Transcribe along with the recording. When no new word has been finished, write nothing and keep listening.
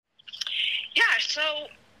So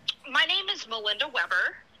my name is Malinda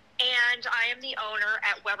Weber, and I am the owner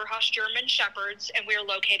at Weberhaus German Shepherds, and we're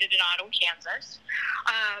located in Ottawa, Kansas.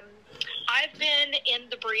 Um, I've been in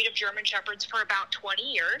the breed of German Shepherds for about 20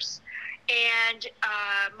 years, and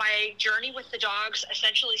my journey with the dogs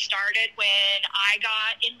essentially started when I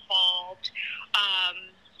got involved,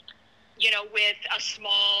 with a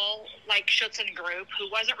small, Schutzen group, who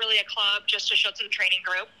wasn't really a club, just a Schutzen training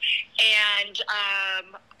group. And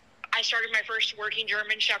I started my first working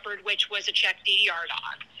German Shepherd, which was a Czech DDR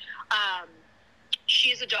dog.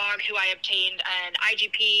 She's a dog who I obtained an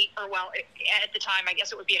IGP, at the time, I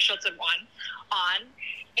guess it would be a Schutzen one, on.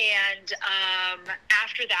 And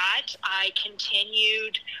after that, I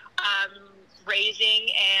continued raising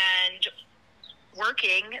and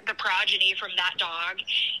working the progeny from that dog,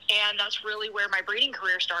 and that's really where my breeding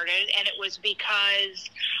career started. And it was because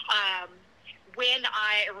when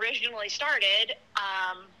I originally started,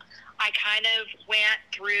 I kind of went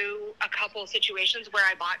through a couple of situations where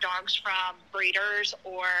I bought dogs from breeders,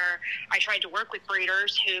 or I tried to work with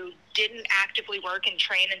breeders who didn't actively work and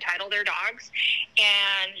train and title their dogs.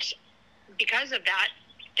 And because of that,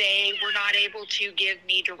 they were not able to give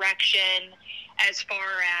me direction as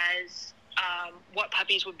far as what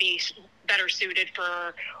puppies would be better suited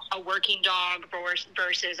for a working dog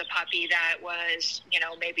versus a puppy that was,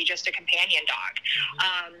 maybe just a companion dog.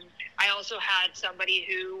 Mm-hmm. I also had somebody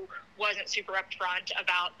who wasn't super upfront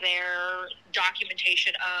about their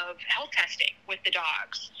documentation of health testing with the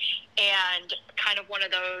dogs. And kind of one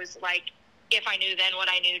of those, if I knew then what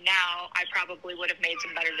I knew now, I probably would have made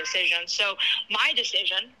some better decisions. So my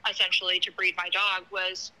decision, essentially, to breed my dog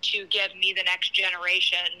was to give me the next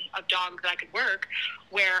generation of dogs that I could work,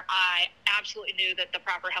 where I absolutely knew that the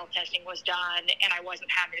proper health testing was done, and I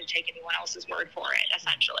wasn't having to take anyone else's word for it,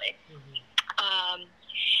 essentially. Mm-hmm.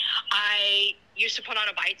 I used to put on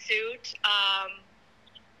a bite suit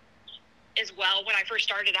as well when I first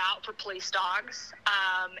started out for police dogs.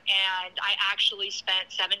 And I actually spent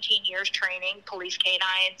 17 years training police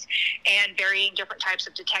canines and varying different types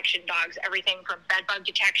of detection dogs, everything from bed bug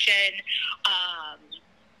detection,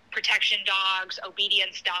 protection dogs,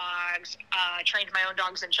 obedience dogs, trained my own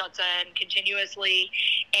dogs in Schutzen continuously.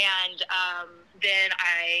 And then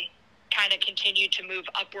I kind of continued to move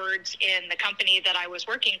upwards in the company that I was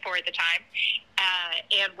working for at the time,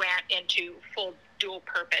 and went into full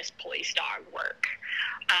dual-purpose police dog work.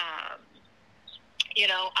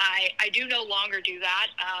 I do no longer do that,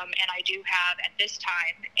 and I do have, at this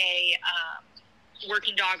time, a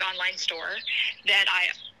working dog online store that I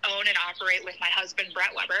own and operate with my husband,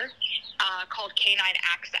 Brett Weber, called Canine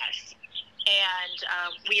Access. And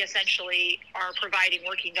we essentially are providing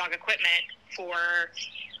working dog equipment for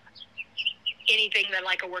anything that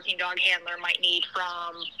a working dog handler might need,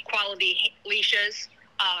 from quality leashes,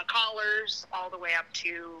 collars, all the way up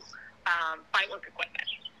to bite work equipment.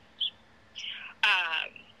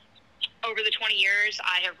 Over the 20 years,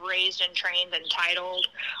 I have raised and trained and titled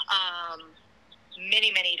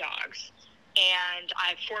many, many dogs. And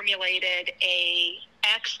I've formulated a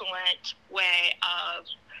excellent way of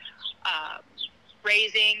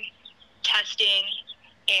raising, testing,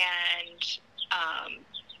 and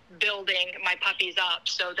building my puppies up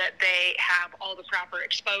so that they have all the proper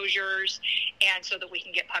exposures, and so that we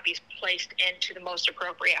can get puppies placed into the most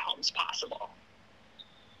appropriate homes possible.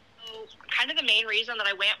 So kind of the main reason that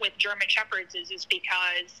I went with German Shepherds is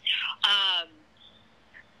because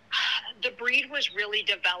the breed was really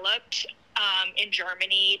developed in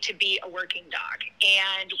Germany to be a working dog.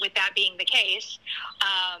 And with that being the case,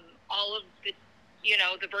 all of the,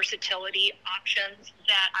 the versatility options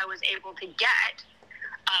that I was able to get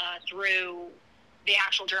through the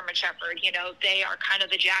actual German Shepherd, they are kind of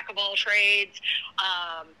the jack of all trades,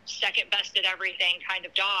 second best at everything kind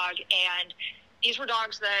of dog. And these were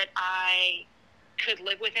dogs that I could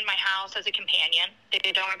live with in my house as a companion.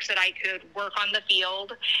 They're dogs that I could work on the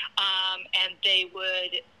field, and they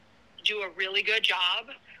would do a really good job.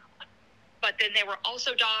 But then they were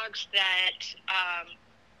also dogs that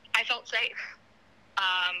I felt safe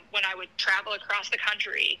when I would travel across the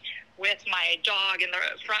country with my dog in the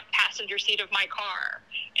front passenger seat of my car,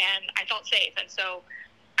 and I felt safe. And so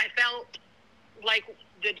I felt like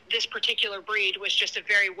this particular breed was just a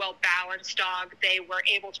very well-balanced dog. They were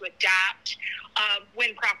able to adapt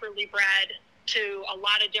when properly bred to a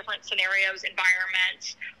lot of different scenarios,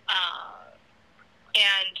 environments.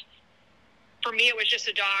 And for me, it was just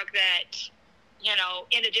a dog that,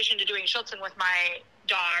 in addition to doing Schutzen with my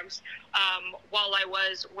dogs, while I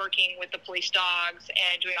was working with the police dogs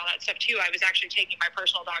and doing all that stuff too, I was actually taking my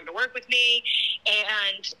personal dog to work with me,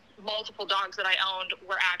 and multiple dogs that I owned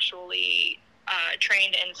were actually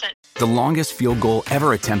trained and sent. The longest field goal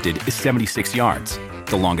ever attempted is 76 yards.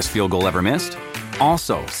 The longest field goal ever missed?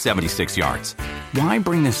 Also 76 yards. Why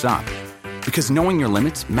bring this up? Because knowing your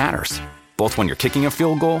limits matters, both when you're kicking a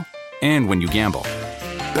field goal and when you gamble.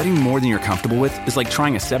 Betting more than you're comfortable with is like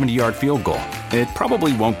trying a 70-yard field goal. It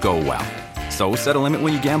probably won't go well. So set a limit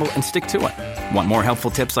when you gamble and stick to it. Want more helpful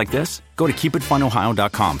tips like this? Go to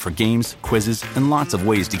keepitfunohio.com for games, quizzes, and lots of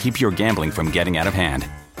ways to keep your gambling from getting out of hand.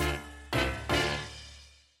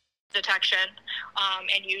 Detection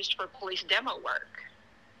and used for police demo work,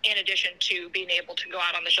 in addition to being able to go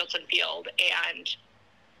out on the Schützen field and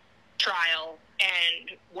trial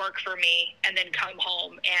and work for me and then come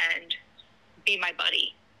home and be my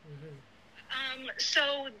buddy. Mm-hmm.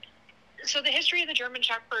 So the history of the German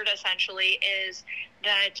Shepherd essentially is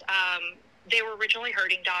that they were originally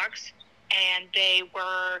herding dogs, and they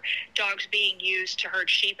were dogs being used to herd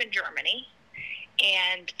sheep in Germany.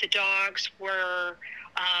 And the dogs were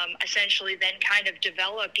essentially then kind of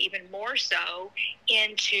developed even more so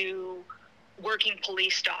into working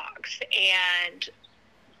police dogs and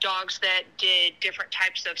dogs that did different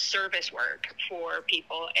types of service work for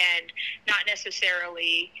people, and not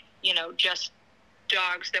necessarily, just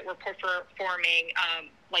dogs that were performing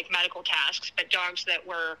like medical tasks, but dogs that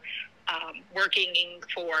were working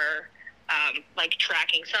for like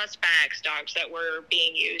tracking suspects, dogs that were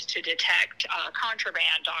being used to detect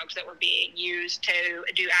contraband, dogs that were being used to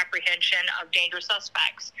do apprehension of dangerous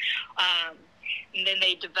suspects. And then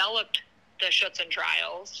they developed the Schützen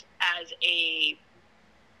trials as a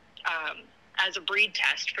breed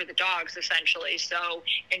test for the dogs, essentially. So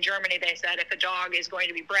in Germany, they said if a dog is going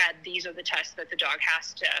to be bred, these are the tests that the dog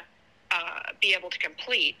has to be able to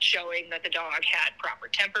complete, showing that the dog had proper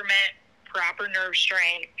temperament, proper nerve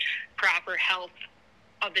strength, proper health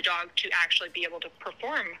of the dog to actually be able to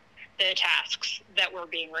perform the tasks that were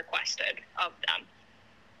being requested of them.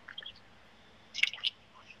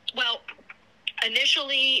 Well,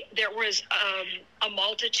 initially there was a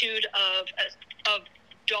multitude of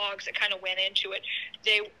dogs that kind of went into it.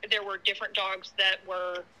 There were different dogs that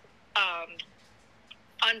were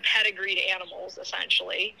unpedigreed animals,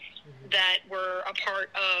 essentially, that were a part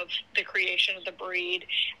of the creation of the breed.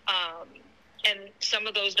 And some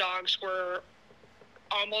of those dogs were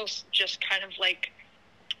almost just kind of like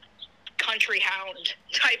country hound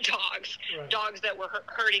type dogs, right. Dogs that were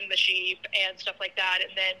herding the sheep and stuff like that.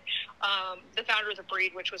 And then the founder of the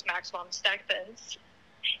breed, which was Max von Steffens,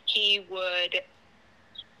 he would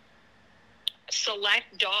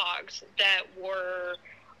select dogs that were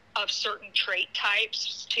of certain trait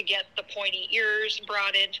types to get the pointy ears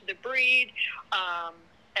brought into the breed.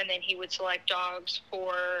 And then he would select dogs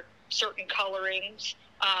for certain colorings.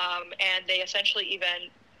 And they essentially even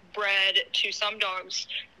bred to some dogs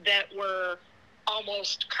that were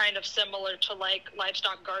almost kind of similar to like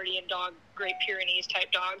livestock guardian dog, Great Pyrenees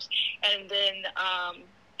type dogs. And then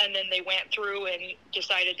they went through and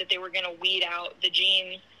decided that they were going to weed out the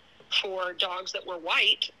gene for dogs that were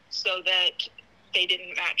white so that they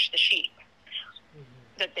didn't match the sheep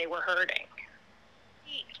that they were herding.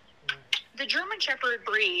 The German Shepherd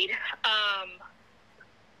breed,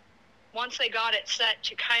 once they got it set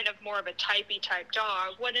to kind of more of a typey type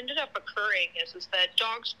dog, what ended up occurring is that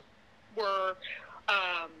dogs were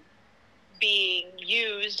being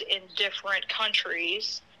used in different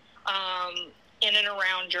countries in and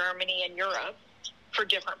around Germany and Europe for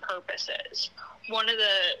different purposes. One of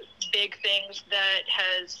the big things that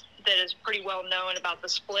is pretty well known about the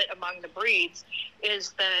split among the breeds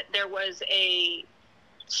is that there was a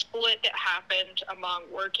split that happened among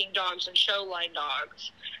working dogs and show line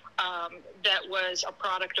dogs that was a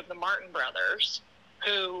product of the Martin brothers,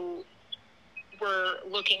 who were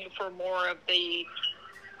looking for more of the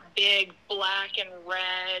big black and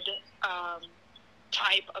red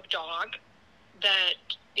type of dog that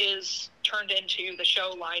is turned into the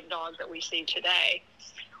show line dog that we see today.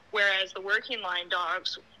 Whereas the working line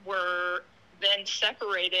dogs were then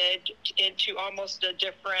separated into almost a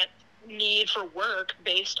different need for work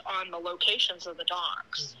based on the locations of the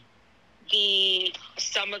dogs.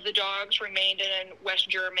 Some of the dogs remained in West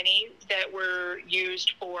Germany that were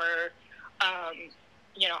used for,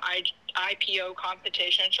 IPO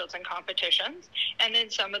competitions, Schützen competitions, and then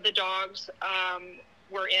some of the dogs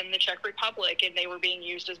were in the Czech Republic, and they were being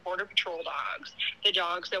used as border patrol dogs. The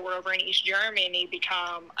dogs that were over in East Germany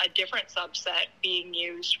become a different subset being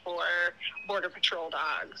used for border patrol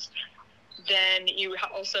dogs. Then you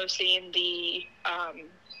also seen the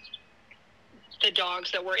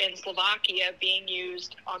dogs that were in Slovakia being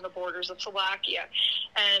used on the borders of Slovakia.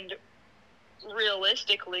 And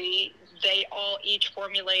realistically, they all each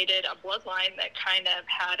formulated a bloodline that kind of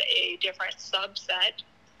had a different subset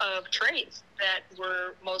of traits that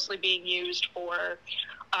were mostly being used for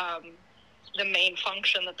the main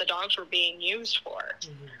function that the dogs were being used for.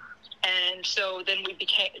 And so then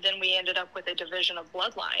we ended up with a division of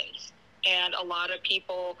bloodlines, and a lot of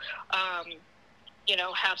people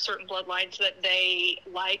have certain bloodlines that they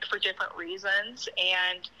like for different reasons.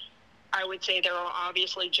 And I would say there are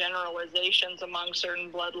obviously generalizations among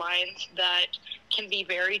certain bloodlines that can be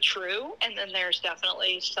very true, and then there's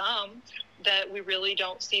definitely some that we really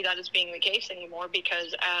don't see that as being the case anymore,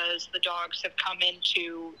 because as the dogs have come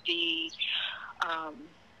into the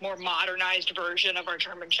more modernized version of our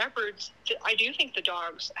German Shepherds, I do think the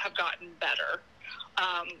dogs have gotten better.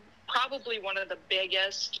 Probably one of the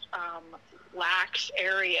biggest lax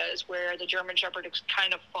areas where the German Shepherd has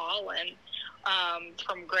kind of fallen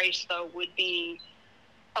from grace, though, would be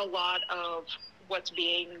a lot of what's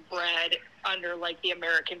being bred under like the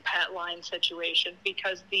American pet line situation,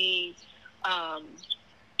 because the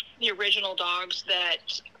original dogs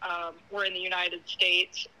that were in the United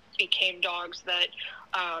States became dogs that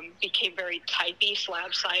became very typey,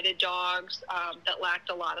 slab-sided dogs that lacked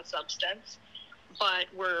a lot of substance, but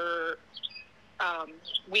were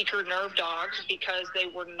weaker nerve dogs because they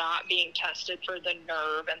were not being tested for the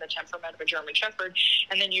nerve and the temperament of a German Shepherd.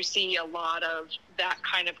 And then you see a lot of that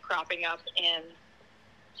kind of cropping up in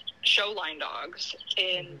showline dogs,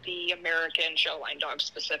 in the American showline dogs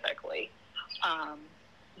specifically.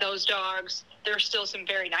 Those dogs, there's still some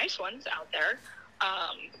very nice ones out there,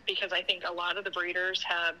 because I think a lot of the breeders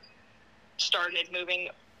have started moving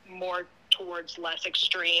more towards less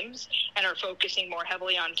extremes and are focusing more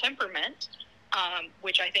heavily on temperament,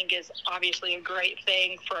 which I think is obviously a great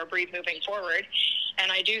thing for a breed moving forward.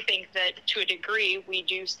 And I do think that to a degree we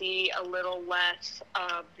do see a little less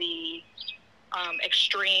of the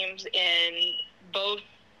extremes in both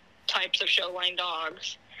types of showline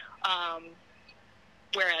dogs,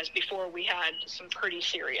 whereas before we had some pretty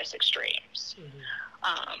serious extremes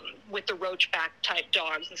with the roachback type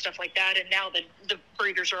dogs and stuff like that. And now the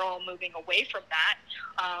breeders are all moving away from that,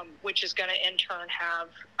 which is going to in turn have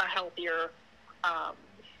a healthier,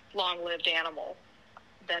 long-lived animal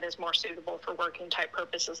that is more suitable for working type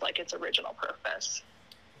purposes like its original purpose.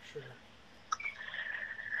 Sure.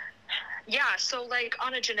 Yeah, so like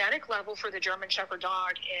on a genetic level for the German Shepherd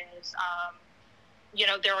dog is,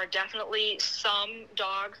 there are definitely some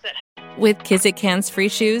dogs that... With Kizik hands-free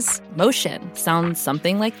shoes, motion sounds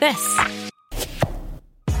something like this.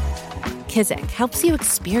 Kizik helps you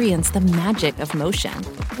experience the magic of motion.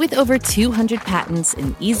 With over 200 patents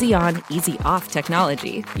and easy-on, easy-off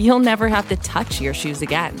technology, you'll never have to touch your shoes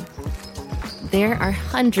again. There are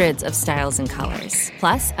hundreds of styles and colors,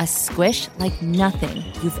 plus a squish like nothing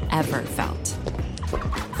you've ever felt.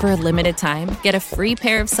 For a limited time, get a free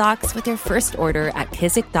pair of socks with your first order at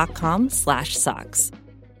kizik.com/socks.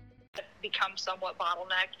 Become somewhat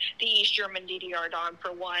bottlenecked. The East German DDR dog,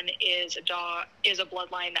 for one, is a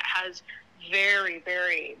bloodline that has very,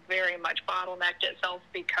 very, very much bottlenecked itself,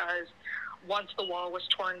 because once the wall was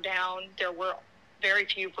torn down, there were very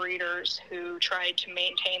few breeders who tried to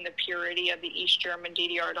maintain the purity of the East German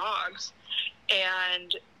DDR dogs.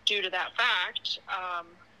 And due to that fact,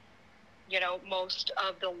 most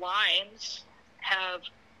of the lines have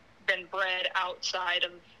been bred outside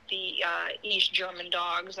of the East German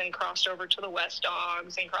dogs and crossed over to the West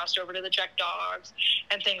dogs and crossed over to the Czech dogs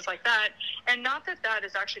and things like that. And not that that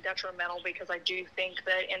is actually detrimental, because I do think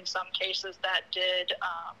that in some cases that did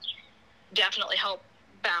definitely help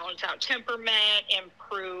balance out temperament,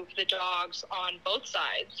 improve the dogs on both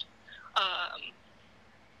sides,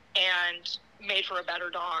 and made for a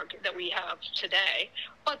better dog that we have today.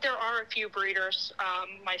 But there are a few breeders,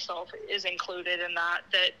 myself is included in that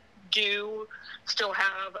do still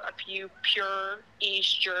have a few pure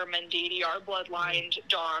East German DDR bloodlined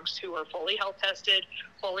dogs who are fully health tested,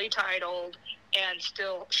 fully titled, and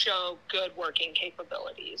still show good working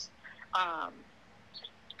capabilities.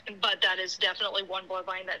 But that is definitely one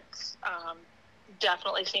bloodline that's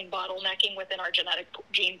definitely seen bottlenecking within our genetic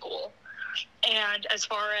gene pool. And as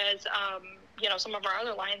far as, some of our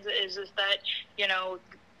other lines is that,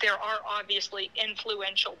 there are obviously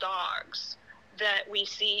influential dogs that we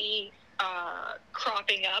see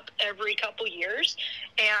cropping up every couple years,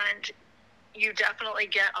 and you definitely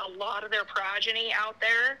get a lot of their progeny out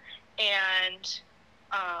there, and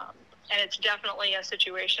it's definitely a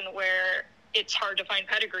situation where it's hard to find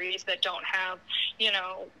pedigrees that don't have,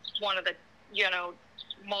 one of the,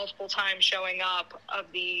 multiple times showing up of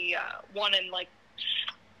the one in like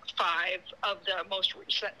 5 of the most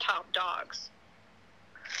recent top dogs.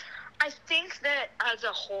 I think that as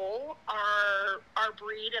a whole, our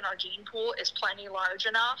breed and our gene pool is plenty large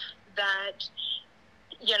enough that,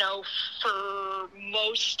 you know, for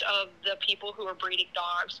most of the people who are breeding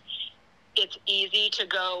dogs, it's easy to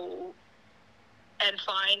go and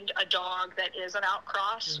find a dog that is an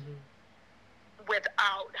outcross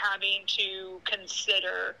without having to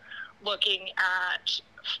consider looking at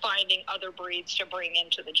finding other breeds to bring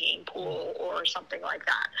into the gene pool or something like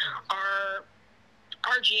that.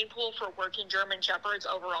 Our gene pool for working German Shepherds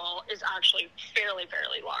overall is actually fairly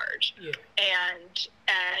large. Yeah. And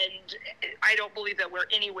I don't believe that we're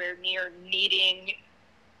anywhere near needing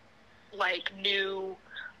like new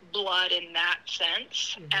blood in that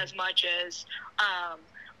sense as much as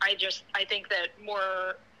I think that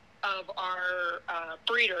more of our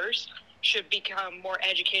breeders should become more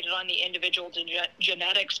educated on the individual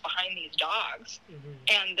genetics behind these dogs,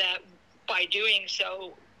 and that by doing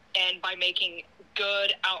so and by making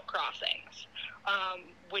good outcrossings,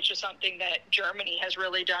 which is something that Germany has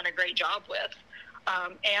really done a great job with,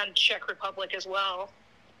 and Czech Republic as well,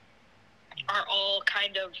 are all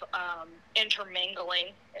kind of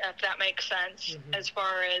intermingling, if that makes sense, as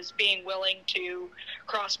far as being willing to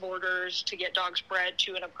cross borders to get dogs bred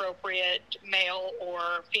to an appropriate male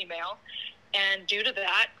or female. And due to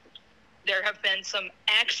that, there have been some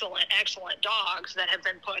excellent dogs that have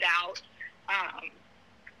been put out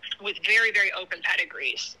with very open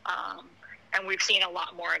pedigrees. And we've seen a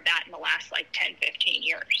lot more of that in the last like 10-15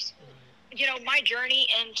 years. You know, my journey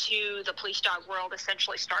into the police dog world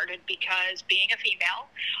essentially started because being a female,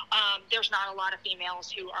 there's not a lot of females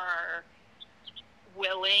who are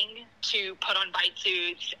willing to put on bite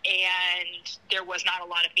suits, and there was not a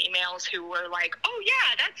lot of females who were like, oh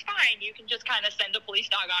yeah, that's fine, you can just kind of send a police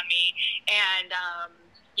dog on me and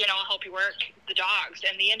you know, I'll help you work the dogs.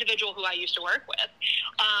 And the individual who I used to work with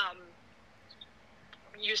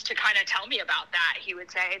used to kind of tell me about that. He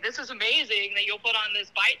would say, this is amazing that you'll put on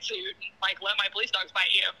this bite suit and like let my police dogs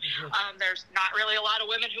bite you. There's not really a lot of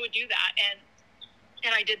women who would do that,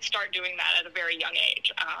 and I did start doing that at a very young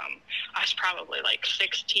age. I was probably like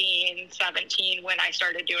 16, 17 when I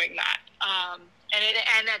started doing that,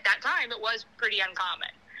 and at that time it was pretty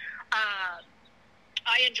uncommon.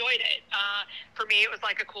 I enjoyed it. For me, it was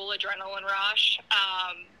like a cool adrenaline rush,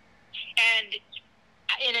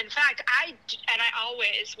 and in fact, I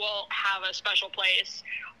always will have a special place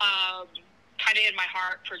kind of in my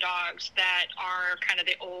heart for dogs that are kind of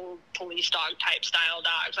the old police dog type style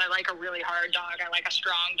dogs. I like a really hard dog. I like a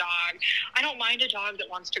strong dog. I don't mind a dog that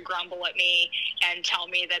wants to grumble at me and tell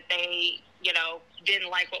me that they, you know, didn't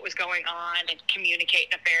like what was going on and communicate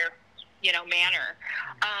in a fair, you know, manner.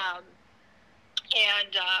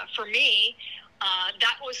 For me,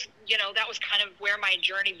 that was kind of where my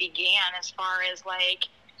journey began, as far as like,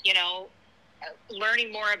 you know,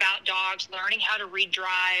 learning more about dogs, learning how to read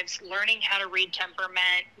drives, learning how to read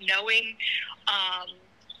temperament, knowing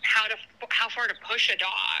how far to push a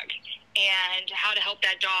dog and how to help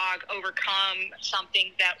that dog overcome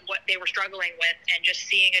something that what they were struggling with. And just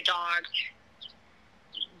seeing a dog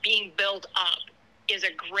being built up is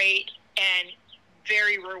a great and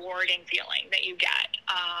very rewarding feeling that you get.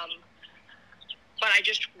 But I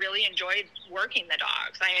just really enjoyed working the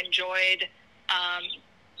dogs. I enjoyed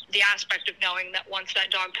the aspect of knowing that once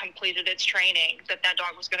that dog completed its training, that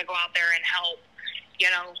dog was going to go out there and help, you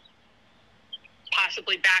know,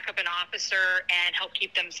 possibly back up an officer and help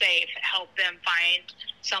keep them safe, help them find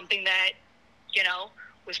something that, you know,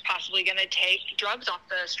 was possibly going to take drugs off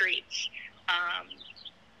the streets,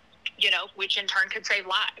 you know, which in turn could save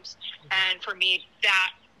lives. And for me,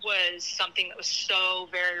 that was something that was so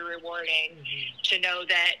very rewarding to know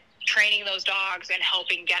that training those dogs and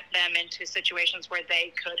helping get them into situations where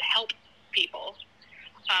they could help people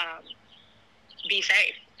be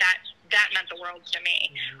safe. That meant the world to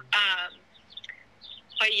me.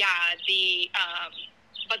 But yeah,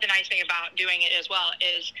 but the nice thing about doing it as well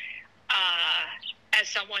is, as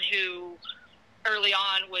someone who early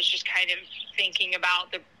on was just kind of thinking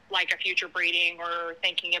about a future breeding or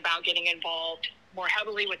thinking about getting involved more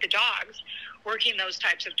heavily with the dogs, working those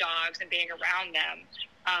types of dogs and being around them,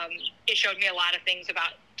 it showed me a lot of things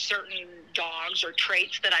about certain dogs or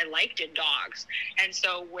traits that I liked in dogs. And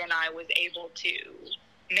so when I was able to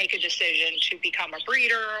make a decision to become a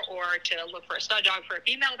breeder or to look for a stud dog for a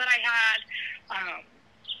female that I had,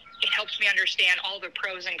 it helped me understand all the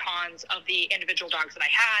pros and cons of the individual dogs that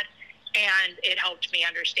I had, and it helped me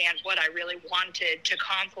understand what I really wanted to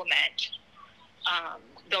complement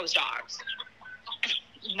those dogs.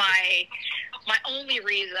 My only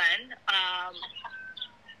reason,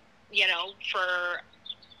 you know, for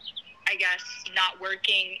I guess, not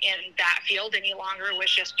working in that field any longer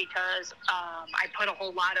was just because I put a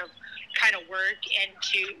whole lot of kind of work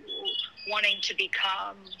into wanting to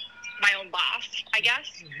become my own boss, I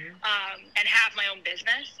guess, and have my own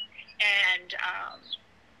business. And,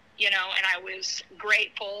 and I was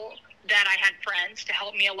grateful that I had friends to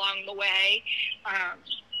help me along the way,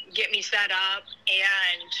 get me set up,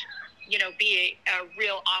 and, be a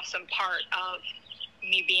real awesome part of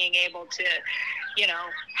me being able to,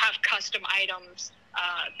 have custom items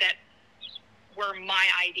that were my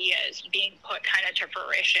ideas being put kind of to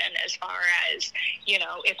fruition, as far as,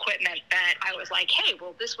 equipment that I was like, hey,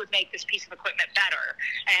 well, this would make this piece of equipment better,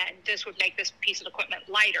 and this would make this piece of equipment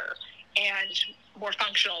lighter and more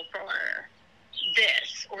functional for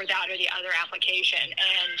this or that or the other application.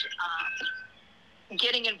 And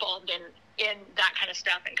getting involved in that kind of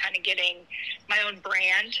stuff, and kind of getting my own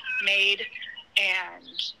brand made,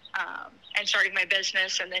 and starting my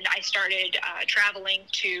business. And then I started traveling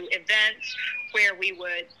to events where we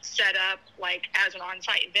would set up like as an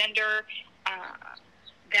on-site vendor.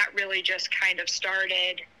 That really just kind of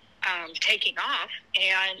started taking off,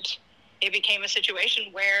 and it became a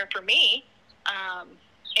situation where, for me,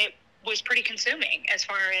 it was pretty consuming as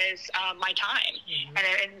far as my time.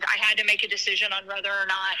 And I had to make a decision on whether or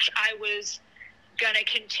not I was going to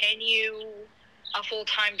continue a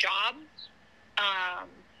full-time job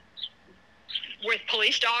with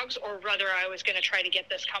police dogs, or whether I was going to try to get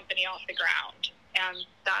this company off the ground. And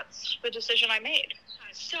that's the decision I made.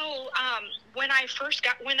 So when I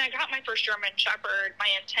got my first German Shepherd, my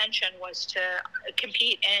intention was to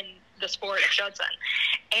compete in the sport of Schutzen.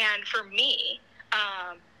 And for me,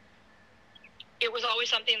 it was always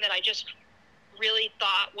something that I just really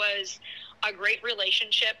thought was a great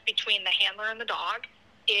relationship between the handler and the dog.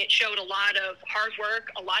 It showed a lot of hard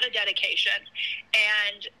work, a lot of dedication,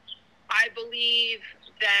 and I believe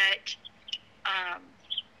that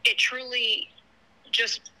it truly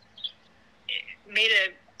just made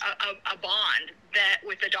a bond that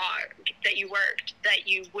with the dog that you worked that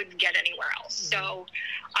you wouldn't get anywhere else. So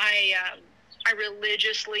I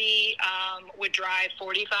religiously would drive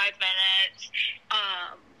 45 minutes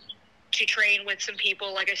to train with some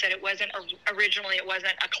people. Like I said, originally it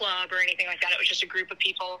wasn't a club or anything like that. It was just a group of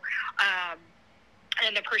people.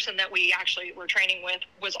 And the person that we actually were training with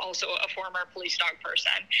was also a former police dog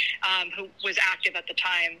person who was active at the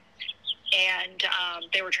time. And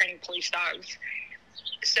they were training police dogs.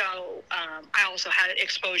 So I also had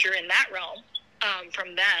exposure in that realm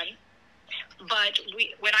from them. But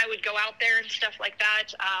when I would go out there and stuff like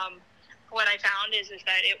that, what I found is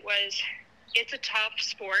that it's a tough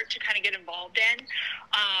sport to kind of get involved in.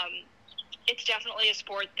 It's definitely a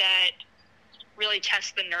sport that really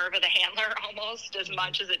tests the nerve of the handler almost as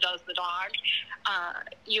much as it does the dog.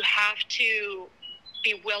 You have to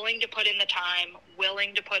be willing to put in the time,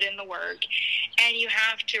 willing to put in the work, and you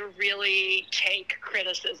have to really take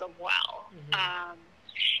criticism well.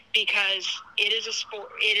 Because it is a sport,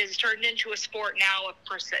 it is turned into a sport now of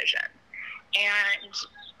precision. And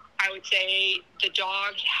I would say the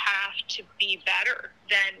dogs have to be better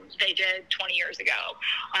than they did 20 years ago.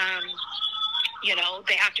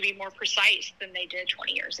 They have to be more precise than they did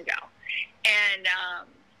 20 years ago. And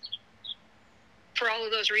for all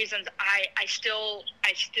of those reasons, I still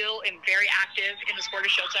am very active in the sport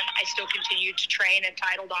of Schutzen. I still continue to train and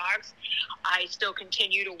title dogs. I still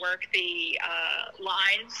continue to work the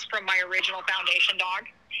lines from my original foundation dog.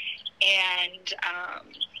 And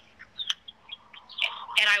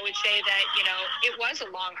I would say that, it was a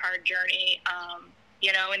long, hard journey.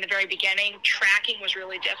 In the very beginning, tracking was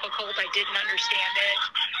really difficult. I didn't understand it.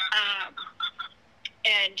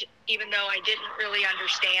 And even though I didn't really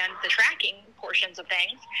understand the tracking portions of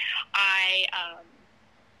things, I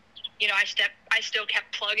still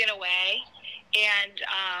kept plugging away. And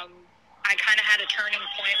I kind of had a turning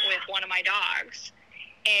point with one of my dogs.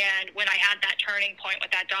 And when I had that turning point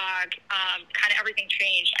with that dog, kind of everything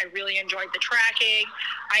changed. I really enjoyed the tracking.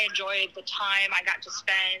 I enjoyed the time I got to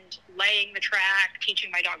spend laying the track,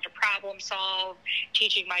 teaching my dog to problem solve,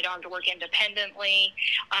 teaching my dog to work independently,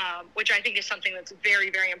 which I think is something that's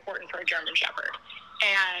very, very important for a German Shepherd.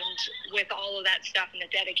 And with all of that stuff and the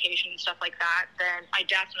dedication and stuff like that, then I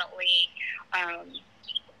definitely,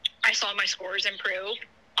 I saw my scores improve.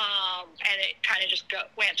 And it kind of just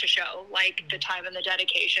went to show, like, the time and the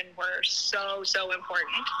dedication were so, so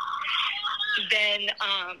important. Then,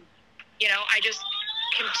 I just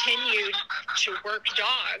continued to work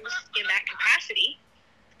dogs in that capacity.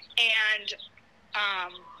 And,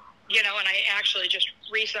 and I actually just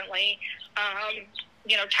recently,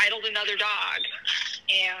 titled another dog.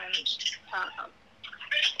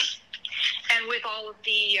 And with all all of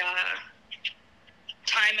the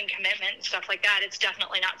time and commitment and stuff like that, it's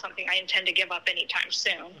definitely not something I intend to give up anytime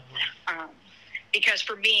soon. Because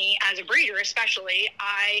for me, as a breeder especially,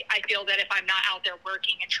 I feel that if I'm not out there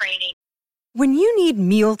working and training. When you need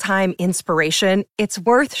mealtime inspiration, it's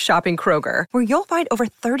worth shopping Kroger, where you'll find over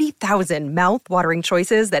 30,000 mouth-watering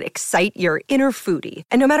choices that excite your inner foodie.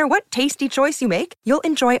 And no matter what tasty choice you make, you'll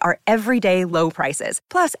enjoy our everyday low prices,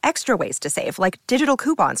 plus extra ways to save, like digital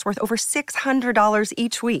coupons worth over $600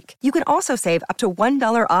 each week. You can also save up to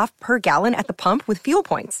 $1 off per gallon at the pump with fuel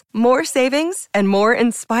points. More savings and more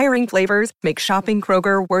inspiring flavors make shopping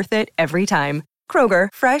Kroger worth it every time. Kroger,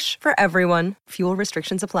 fresh for everyone. Fuel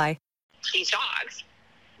restrictions apply. These dogs,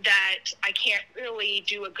 that I can't really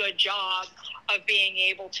do a good job of being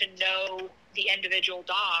able to know the individual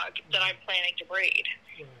dog that I'm planning to breed.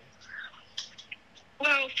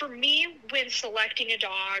 Well, for me, when selecting a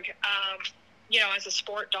dog, as a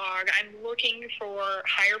sport dog, I'm looking for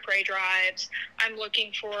higher prey drives. I'm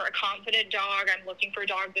looking for a confident dog. I'm looking for a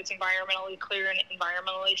dog that's environmentally clear and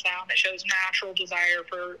environmentally sound, that shows natural desire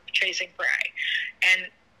for chasing prey. And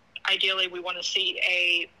ideally, we want to see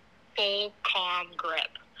a full, calm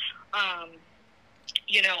grip, on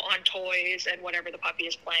toys and whatever the puppy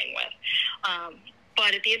is playing with.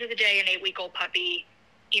 But at the end of the day, an 8-week-old puppy,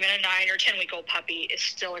 even a 9 or 10-week-old puppy, is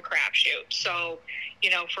still a crapshoot. So,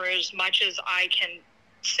 for as much as I can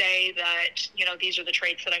say that, these are the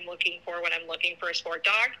traits that I'm looking for when I'm looking for a sport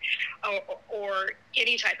dog, or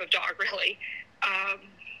any type of dog, really,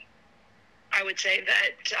 I would say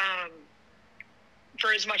that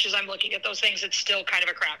for as much as I'm looking at those things, it's still kind of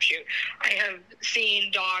a crapshoot. I have seen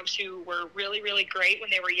dogs who were really, really great when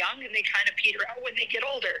they were young, and they kind of peter out when they get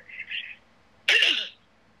older.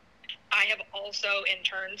 I have also, in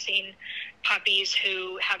turn, seen puppies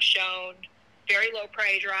who have shown very low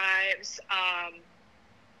prey drives,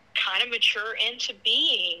 kind of mature into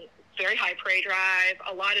being very high prey drive,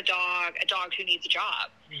 a dog who needs a job.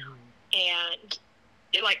 And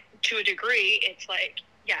to a degree, it's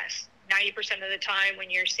yes, 90% of the time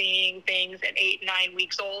when you're seeing things at 8, 9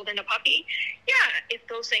 weeks old in a puppy, if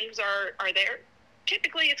those things are there,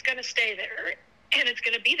 typically it's going to stay there, and it's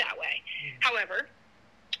going to be that way. However,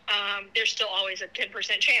 there's still always a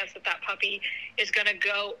 10% chance that puppy is going to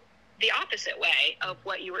go the opposite way of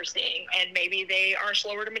what you were seeing, and maybe they are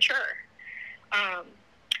slower to mature.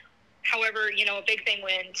 However, a big thing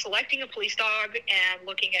when selecting a police dog and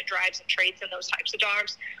looking at drives and traits in those types of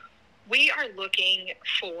dogs, we are looking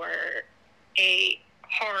for a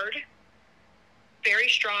hard, very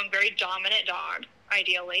strong, very dominant dog,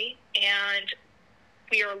 ideally, and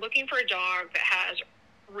we are looking for a dog that has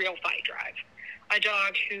real fight drive, a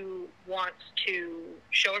dog who wants to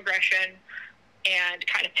show aggression and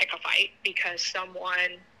kind of pick a fight because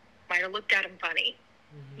someone might have looked at him funny,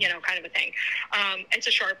 kind of a thing. It's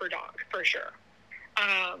a sharper dog, for sure.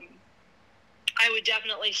 I would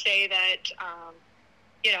definitely say that,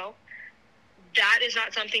 that is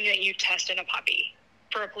not something that you test in a puppy.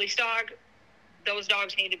 For a police dog, those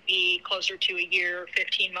dogs need to be closer to a year,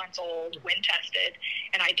 15 months old when tested,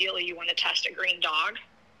 and ideally you want to test a green dog,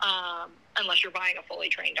 unless you're buying a fully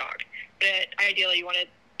trained dog. But ideally you want to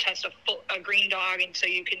test a green dog, and so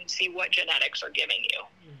you can see what genetics are giving you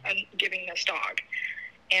and giving this dog.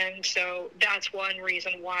 And so that's one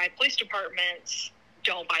reason why police departments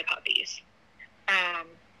don't buy puppies.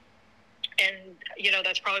 And,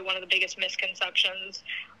 that's probably one of the biggest misconceptions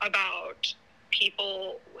about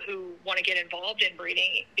people who want to get involved in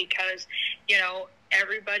breeding, because,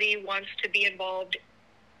 everybody wants to be involved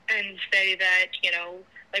and say that,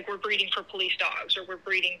 we're breeding for police dogs or we're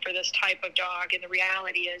breeding for this type of dog. And the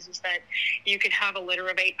reality is that you can have a litter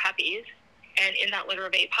of 8 puppies, and in that litter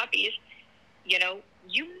of 8 puppies,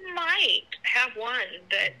 you might have one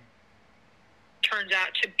that turns out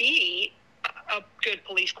to be a good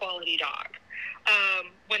police quality dog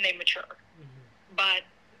when they mature. But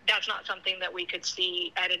that's not something that we could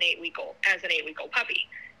see at an 8-week-old as an 8-week-old puppy.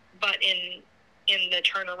 But in the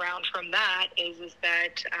turnaround from that is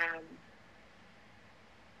that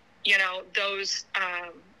those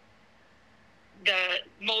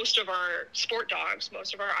most of our sport dogs,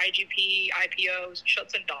 most of our IGP, IPOs,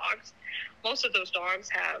 Schutzhund dogs, most of those dogs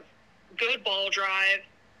have good ball drive,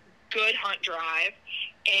 good hunt drive,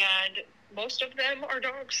 and most of them are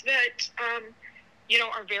dogs that,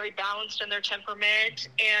 are very balanced in their temperament,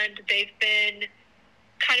 and they've been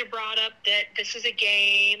kind of brought up that this is a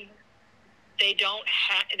game. They don't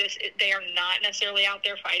have this. They are not necessarily out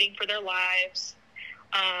there fighting for their lives.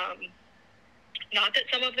 Not that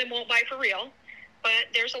some of them won't bite for real, but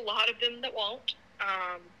there's a lot of them that won't.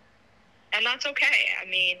 And that's okay. I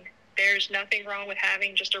mean, there's nothing wrong with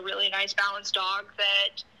having just a really nice balanced dog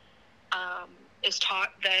that is taught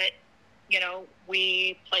that,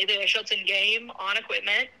 we play the Schutzen game on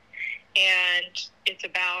equipment, and it's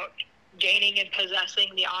about gaining and possessing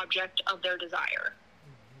the object of their desire.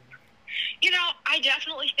 I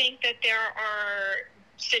definitely think that there are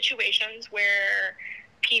situations where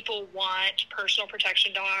people want personal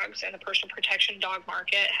protection dogs, and the personal protection dog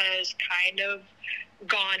market has kind of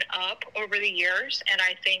gone up over the years. And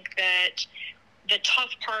I think that the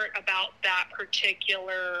tough part about that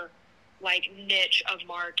particular niche of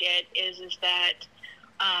market is that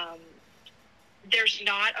there's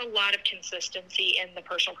not a lot of consistency in the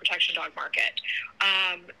personal protection dog market.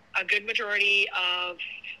 A good majority of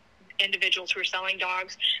individuals who are selling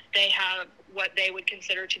dogs, they have what they would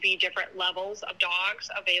consider to be different levels of dogs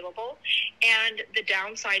available. And the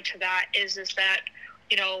downside to that is that,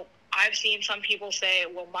 I've seen some people say,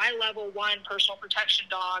 well, my level 1 personal protection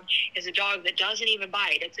dog is a dog that doesn't even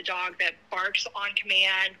bite. It's a dog that barks on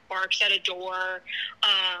command, barks at a door,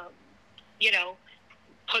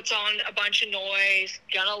 puts on a bunch of noise,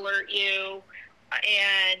 gonna alert you,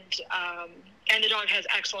 and the dog has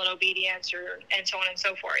excellent obedience, and so on and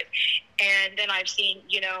so forth. And then I've seen,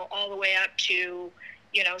 all the way up to,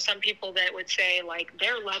 some people that would say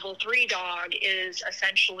their level 3 dog is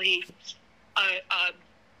essentially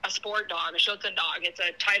a sport dog, a Schutzen dog. It's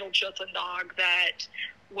a titled Schutzen dog that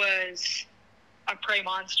was a prey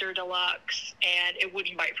monster deluxe, and it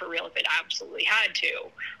wouldn't bite for real if it absolutely had to.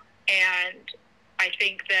 And I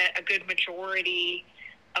think that a good majority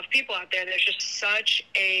of people out there, there's just such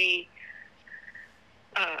a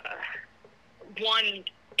one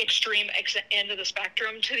extreme end of the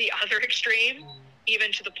spectrum to the other extreme,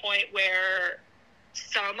 even to the point where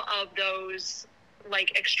some of those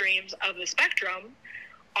extremes of the spectrum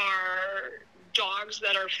are dogs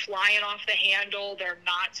that are flying off the handle. They're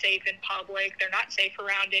not safe in public. They're not safe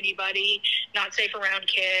around anybody, not safe around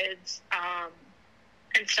kids,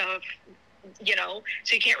 and stuff.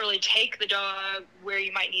 So you can't really take the dog where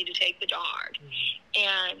you might need to take the dog.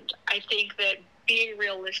 And I think that being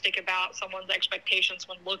realistic about someone's expectations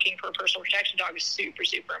when looking for a personal protection dog is super,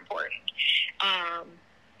 super important.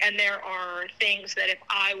 And there are things that if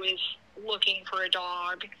I was looking for a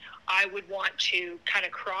dog, I would want to kind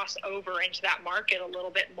of cross over into that market a little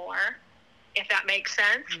bit more, if that makes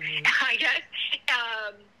sense. I guess,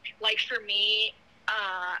 for me,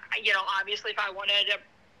 obviously if I wanted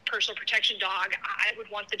a personal protection dog, I would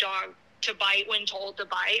want the dog to bite when told to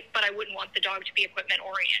bite, but I wouldn't want the dog to be equipment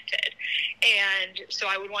oriented. And so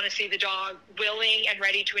I would want to see the dog willing and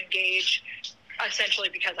ready to engage, essentially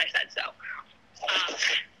because I said so.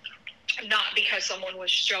 Not because someone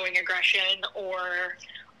was showing aggression or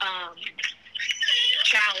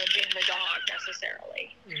challenging the dog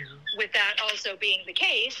necessarily. With that also being the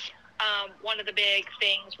case, one of the big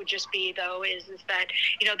things would just be, though, is that,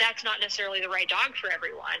 that's not necessarily the right dog for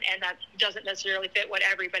everyone, and that doesn't necessarily fit what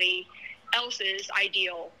everybody else's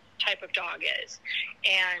ideal type of dog is.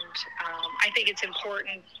 And I think it's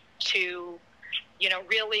important to,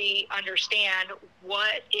 really understand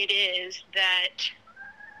what it is that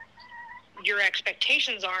your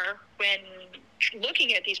expectations are when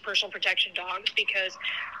looking at these personal protection dogs, because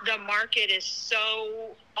the market is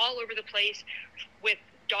so all over the place with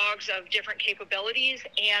dogs of different capabilities,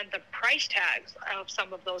 and the price tags of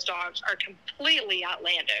some of those dogs are completely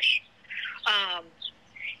outlandish.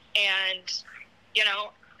 And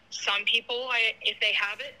some people, if they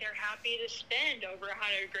have it, they're happy to spend over $100,000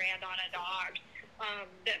 on a dog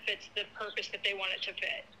that fits the purpose that they want it to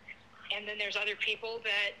fit. And then there's other people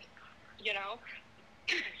that,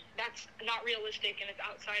 that's not realistic, and it's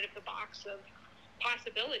outside of the box of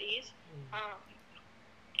possibilities.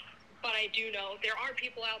 But I do know there are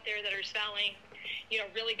people out there that are selling,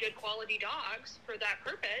 really good quality dogs for that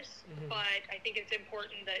purpose. But I think it's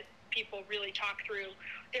important that people really talk through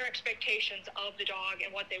their expectations of the dog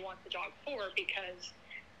and what they want the dog for, because,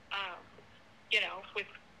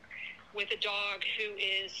 with a dog who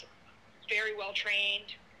is very well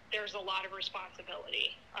trained, there's a lot of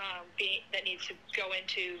responsibility that needs to go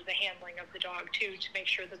into the handling of the dog too, to make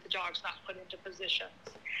sure that the dog's not put into positions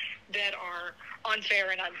that are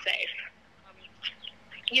unfair and unsafe.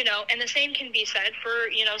 And the same can be said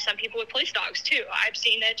for, some people with police dogs too. I've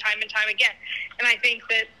seen it time and time again. And I think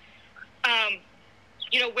that,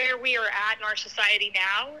 where we are at in our society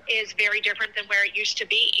now is very different than where it used to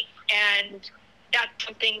be. And that's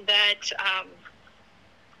something that,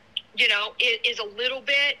 it is a little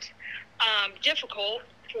bit difficult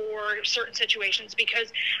for certain situations,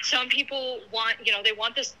 because some people want, they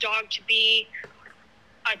want this dog to be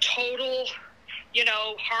a total,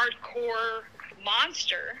 hardcore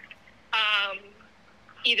monster,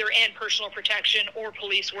 either in personal protection or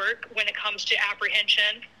police work when it comes to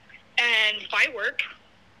apprehension and fight work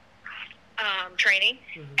training.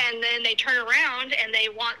 And then they turn around and they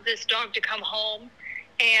want this dog to come home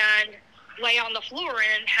and lay on the floor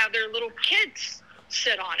and have their little kids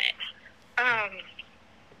sit on it.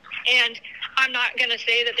 And I'm not going to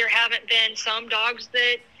say that there haven't been some dogs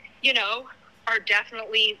that, you know, are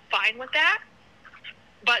definitely fine with that.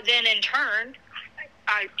 But then in turn,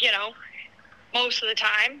 you know, most of the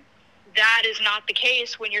time, that is not the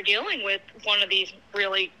case when you're dealing with one of these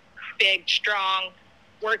really big, strong,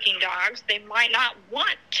 working dogs. They might not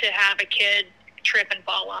want to have a kid trip and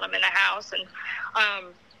fall on them in the house. And,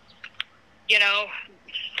 you know,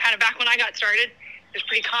 kind of back when I got started, it was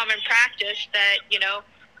pretty common practice that, you know,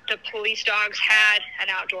 the police dogs had an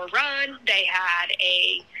outdoor run. They had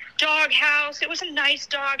a dog house. It was a nice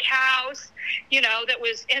dog house, you know, that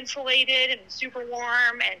was insulated and super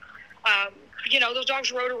warm. And, you know, those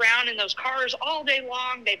dogs rode around in those cars all day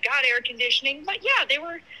long. They've got air conditioning. But, yeah, they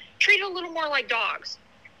were treated a little more like dogs.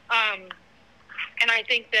 And I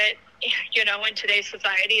think that, you know, in today's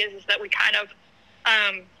society is that we kind of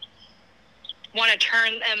want to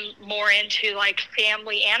turn them more into, like,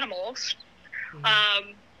 family animals.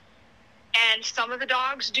 And some of the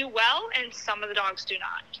dogs do well, and some of the dogs do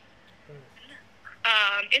not.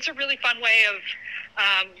 It's a really fun way of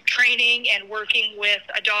training and working with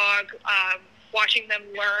a dog, watching them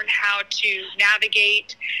learn how to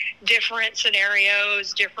navigate different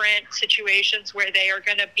scenarios, different situations where they are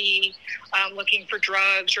going to be looking for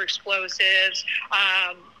drugs or explosives,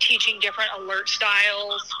 teaching different alert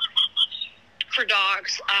styles for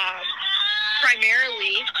dogs.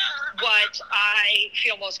 Primarily, what I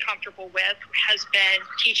feel most comfortable with has been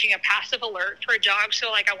teaching a passive alert for a dog.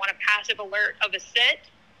 So, like, I want a passive alert of a sit,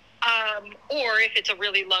 or if it's a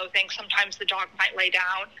really low thing, sometimes the dog might lay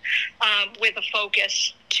down with a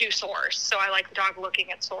focus to source. So I like the dog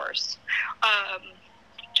looking at source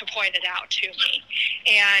to point it out to me.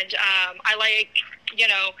 And I like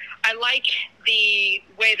the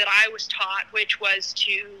way that I was taught, which was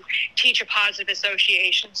to teach a positive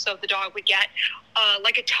association. So the dog would get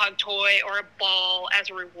like a tug toy or a ball as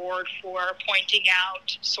a reward for pointing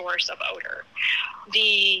out source of odor.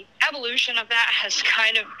 The evolution of that has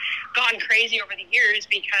kind of gone crazy over the years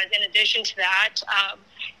because in addition to that,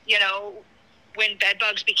 you know, when bed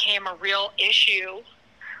bugs became a real issue,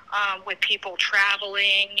 with people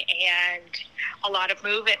traveling and a lot of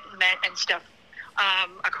movement and stuff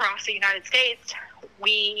across the United States,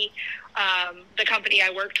 we, the company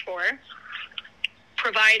I worked for,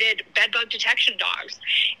 provided bed bug detection dogs.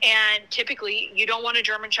 And typically you don't want a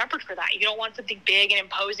German Shepherd for that. You don't want something big and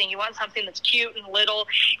imposing. You want something that's cute and little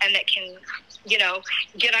and that can, you know,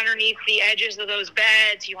 get underneath the edges of those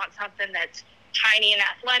beds. You want something that's tiny and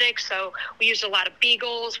athletic. So we used a lot of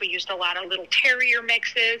beagles. We used a lot of little terrier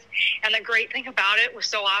mixes. And the great thing about it was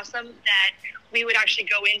so awesome that we would actually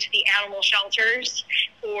go into the animal shelters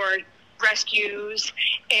or rescues,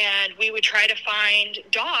 and we would try to find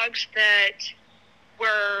dogs that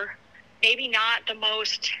were maybe not the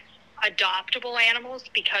most adoptable animals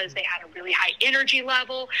because they had a really high energy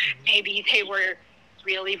level. Maybe they were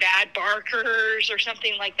really bad barkers or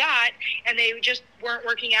something like that, and they just weren't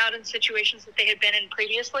working out in situations that they had been in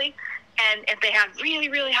previously. And if they had really,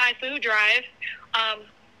 really high food drive,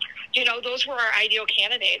 you know, those were our ideal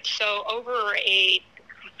candidates. So over a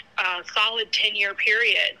solid 10-year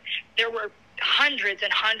period, there were hundreds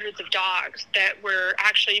and hundreds of dogs that were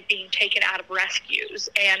actually being taken out of rescues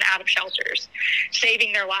and out of shelters,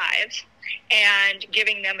 saving their lives and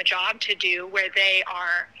giving them a job to do where they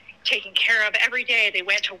are taken care of every day. They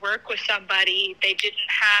went to work with somebody. They didn't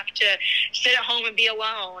have to sit at home and be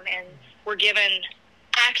alone, and were given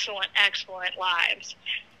excellent, excellent lives.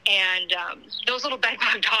 And those little bed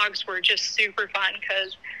bug dogs were just super fun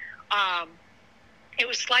because it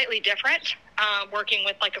was slightly different working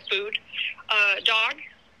with like a food dog.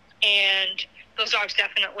 And those dogs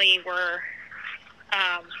definitely were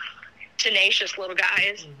tenacious little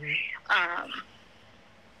guys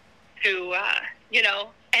who, you know,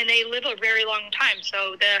 and they live a very long time.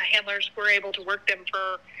 So the handlers were able to work them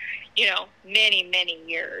for, you know, many, many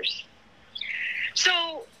years.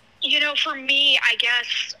 So, you know, for me, I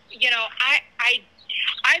guess, you know,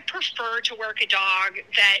 I prefer to work a dog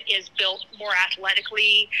that is built more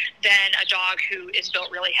athletically than a dog who is built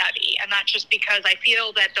really heavy. And that's just because I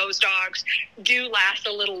feel that those dogs do last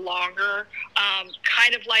a little longer,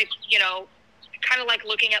 kind of like, you know, kind of like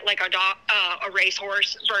looking at like a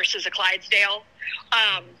racehorse versus a Clydesdale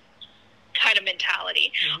kind of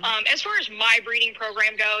mentality. As far as my breeding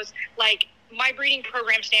program goes, like my breeding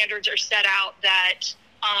program standards are set out that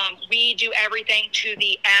we do everything to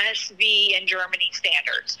the SV in Germany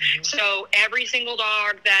standards. So every single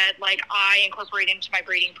dog that I incorporate into my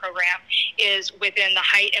breeding program is within the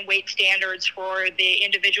height and weight standards for the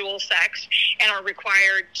individual sex and are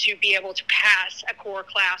required to be able to pass a core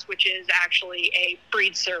class, which is actually a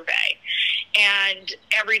breed survey. And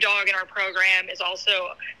every dog in our program is also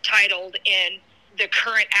titled in the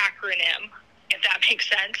current acronym, if that makes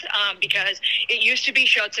sense, because it used to be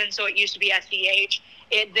Schutzen, so it used to be SDH.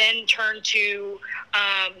 It then turned to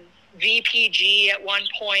VPG at one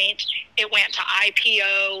point. It went to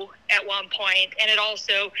IPO at one point, and it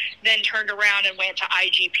also then turned around and went to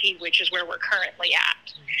IGP, which is where we're currently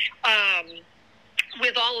at.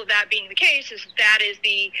 With all of that being the case, that is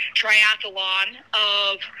the triathlon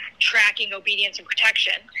of tracking, obedience, and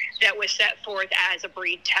protection that was set forth as a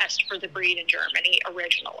breed test for the breed in Germany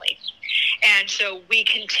originally. And so we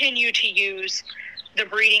continue to use the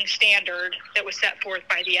breeding standard that was set forth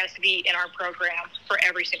by the SV in our program for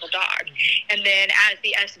every single dog. And then as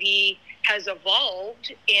the SV has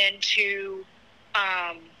evolved into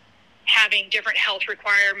having different health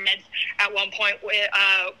requirements, at one point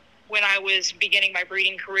when I was beginning my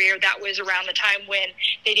breeding career, that was around the time when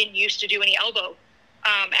they didn't used to do any elbow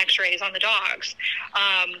x-rays on the dogs.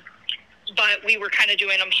 But we were kind of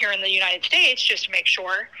doing them here in the United States just to make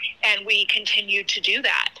sure, and we continued to do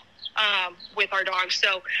that with our dogs.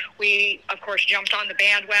 So we, of course, jumped on the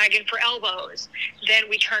bandwagon for elbows. Then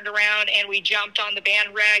we turned around and we jumped on the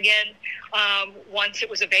bandwagon once it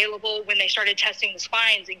was available when they started testing the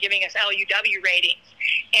spines and giving us LUW ratings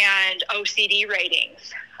and OCD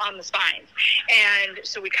ratings on the spines. And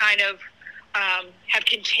so we kind of have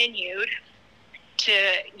continued to,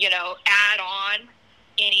 add on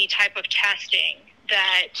any type of testing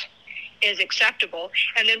that is acceptable.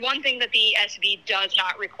 And then one thing that the SV does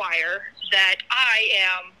not require that I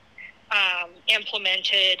am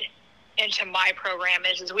implemented into my program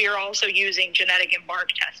is we are also using genetic and bark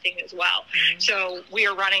testing as well. So we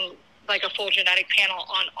are running like a full genetic panel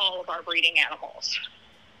on all of our breeding animals.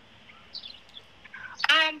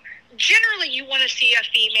 Generally, you want to see a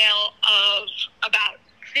female of about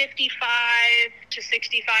 55 to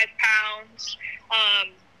 65 pounds.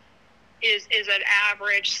 Is an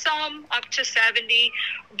average, some up to 70,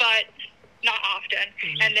 but not often.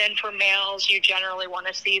 And then for males, you generally want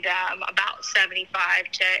to see them about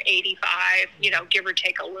 75 to 85, give or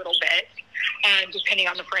take a little bit, depending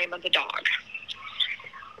on the frame of the dog.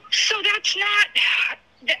 So that's not,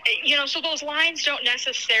 so those lines don't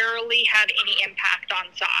necessarily have any impact on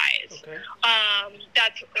size. Okay.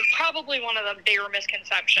 That's probably one of the bigger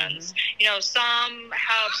misconceptions. Some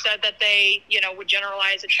have said that they, would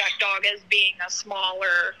generalize a Czech dog as being a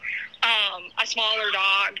smaller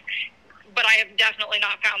dog, but I have definitely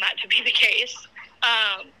not found that to be the case.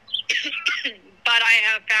 But I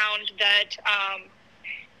have found that,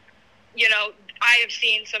 I have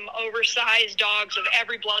seen some oversized dogs of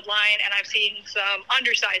every bloodline, and I've seen some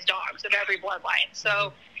undersized dogs of every bloodline.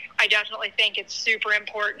 So I definitely think it's super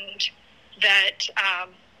important that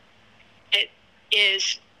it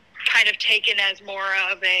is kind of taken as more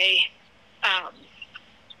of a,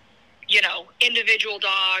 individual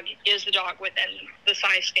dog is the dog within the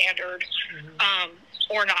size standard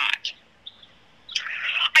or not.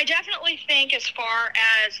 I definitely think as far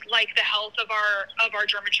as the health of our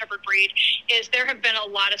German Shepherd breed is there have been a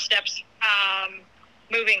lot of steps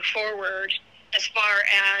moving forward as far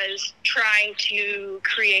as trying to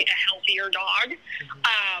create a healthier dog.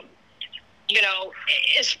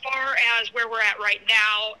 As far as where we're at right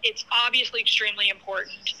now, it's obviously extremely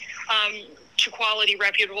important to quality,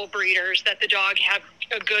 reputable breeders that the dog have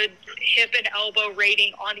a good hip and elbow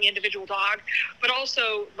rating on the individual dog, but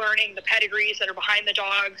also learning the pedigrees that are behind the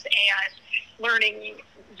dogs and learning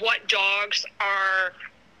what dogs are,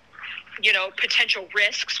 potential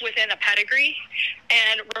risks within a pedigree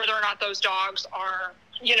and whether or not those dogs are,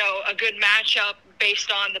 a good matchup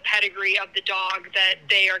based on the pedigree of the dog that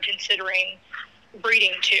they are considering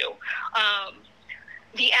breeding to.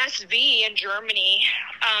 The SV in Germany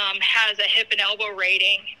has a hip and elbow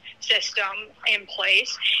rating system in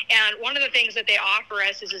place, and one of the things that they offer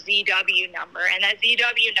us is a ZW number, and that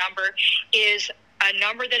ZW number is a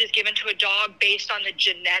number that is given to a dog based on the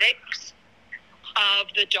genetics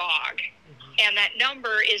of the dog. And that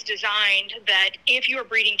number is designed that if you are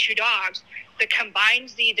breeding two dogs, the combined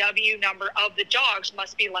ZW number of the dogs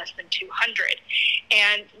must be less than 200.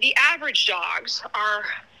 And the average dogs are,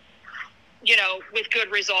 with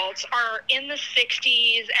good results, are in the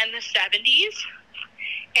 60s and the 70s.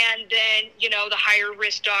 And then, the higher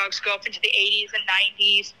risk dogs go up into the 80s and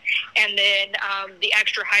 90s. And then the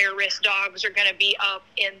extra higher risk dogs are going to be up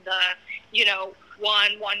in the,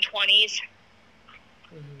 120s.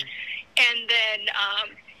 And then,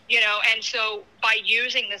 and so by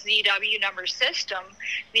using the ZW number system,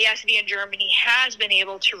 the SV in Germany has been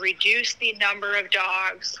able to reduce the number of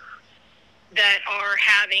dogs that are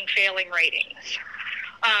having failing ratings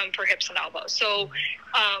for hips and elbows. So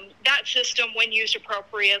that system, when used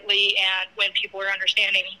appropriately and when people are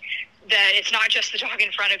understanding that it's not just the dog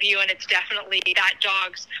in front of you, and it's definitely that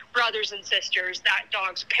dog's brothers and sisters, that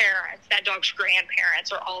dog's parents, that dog's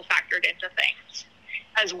grandparents are all factored into things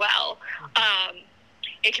as well.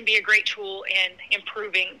 It can be a great tool in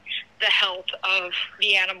improving the health of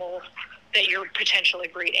the animal that you're potentially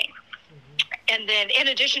breeding. And then in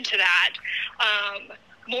addition to that,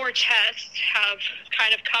 more tests have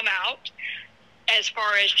kind of come out as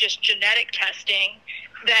far as just genetic testing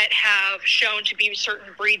that have shown to be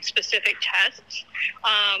certain breed-specific tests.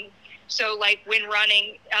 So like when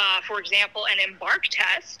running, for example, an Embark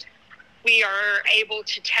test, we are able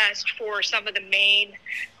to test for some of the main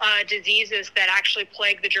diseases that actually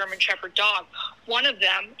plague the German Shepherd dog. One of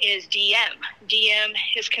them is DM. DM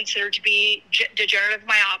is considered to be degenerative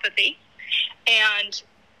myopathy. And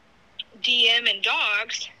DM in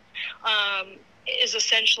dogs is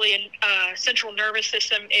essentially a central nervous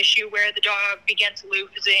system issue where the dog begins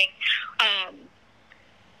losing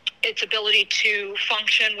its ability to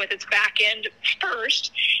function with its back end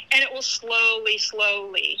first, and it will slowly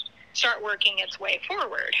start working its way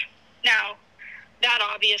forward. Now, that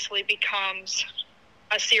obviously becomes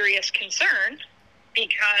a serious concern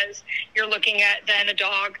because you're looking at then a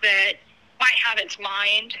dog that might have its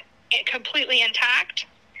mind completely intact,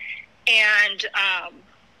 and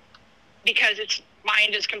because its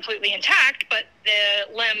mind is completely intact, but the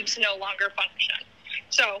limbs no longer function.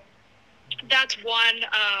 So that's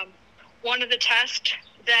one of the tests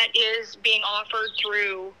that is being offered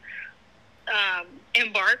through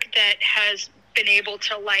Embark that has been able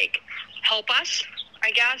to help us,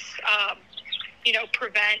 I guess,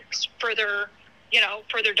 prevent further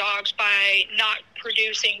dogs by not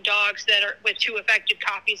producing dogs that are with 2 affected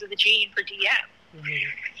copies of the gene for DM.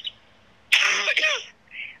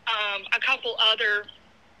 A couple other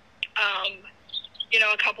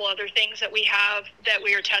things that we have that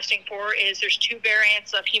we are testing for is there's 2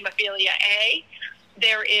 variants of hemophilia A.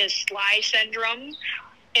 There is Sly syndrome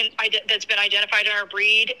that's been identified in our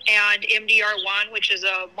breed, and MDR1, which is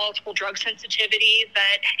a multiple drug sensitivity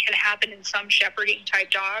that can happen in some shepherding type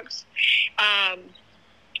dogs.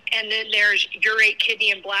 And then there's urate,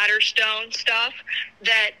 kidney, and bladder stone stuff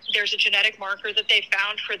that there's a genetic marker that they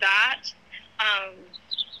found for that.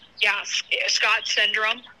 Scott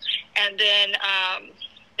syndrome. And then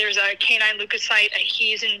there's a canine leukocyte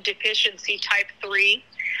adhesion deficiency type 3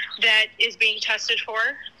 that is being tested for.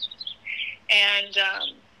 And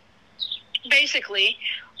basically,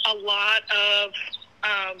 a lot of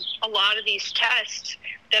these tests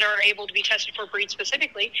that are able to be tested for breed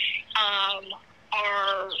specifically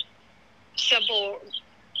are simple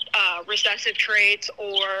recessive traits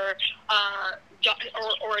or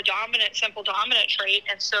a simple dominant trait,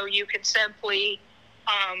 and so you can simply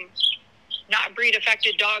not breed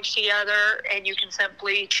affected dogs together, and you can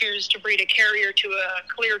simply choose to breed a carrier to a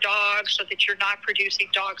clear dog so that you're not producing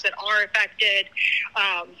dogs that are affected.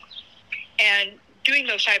 And doing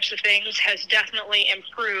those types of things has definitely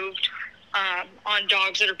improved on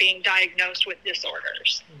dogs that are being diagnosed with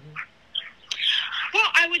disorders. Well,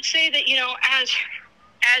 I would say that,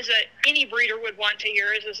 as any breeder would want to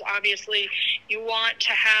hear is obviously you want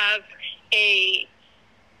to have a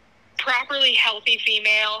properly healthy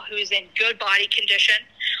female who's in good body condition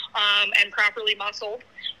and properly muscled,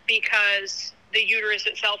 because the uterus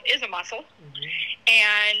itself is a muscle.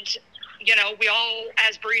 And, we all,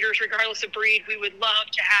 as breeders, regardless of breed, we would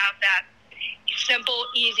love to have that simple,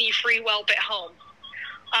 easy, free whelp at home.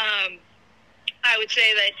 I would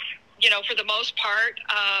say that, for the most part,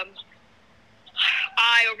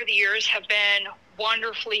 I, over the years, have been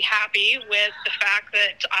wonderfully happy with the fact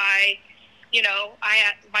that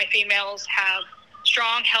my females have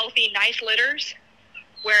strong, healthy, nice litters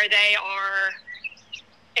where they are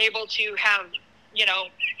able to have,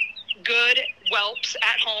 good whelps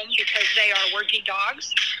at home because they are working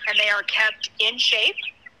dogs and they are kept in shape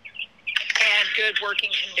and good working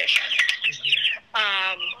condition.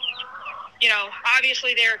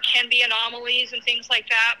 Obviously there can be anomalies and things like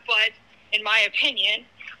that, but in my opinion,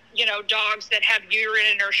 dogs that have uterine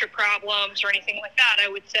inertia problems or anything like that, I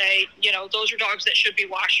would say, those are dogs that should be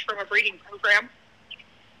washed from a breeding program,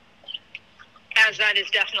 as that is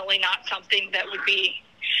definitely not something that would be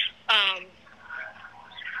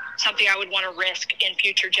something I would want to risk in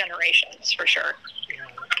future generations, for sure.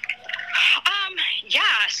 Yeah,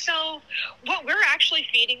 so what we're actually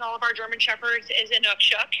feeding all of our German Shepherds is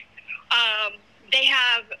Inukshuk. They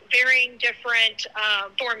have varying different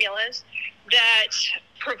formulas that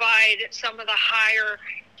provide some of the higher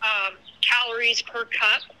calories per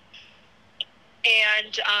cup.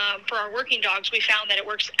 And for our working dogs, we found that it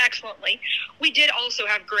works excellently. We did also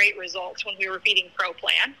have great results when we were feeding Pro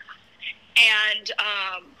Plan. And,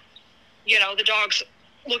 the dogs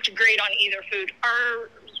looked great on either food. Our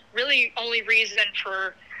really only reason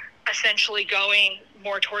for essentially going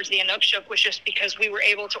more towards the Inukshuk was just because we were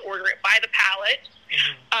able to order it by the pallet.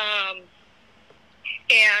 Mm-hmm.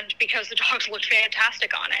 And because the dogs looked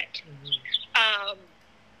fantastic on it.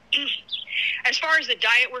 Mm-hmm. As far as the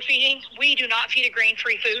diet we're feeding, we do not feed a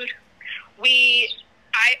grain-free food.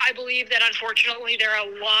 I believe that unfortunately there are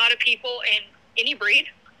a lot of people in any breed,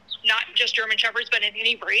 not just German Shepherds, but in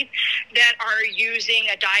any breed, that are using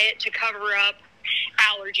a diet to cover up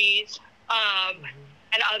allergies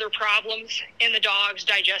and other problems in the dog's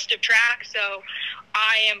digestive tract. So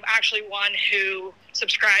I am actually one who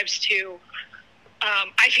subscribes to,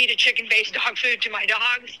 I feed a chicken-based dog food to my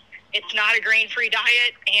dogs. It's not a grain-free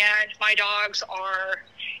diet, and my dogs are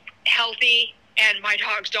healthy, and my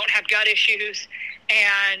dogs don't have gut issues.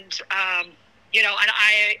 And, and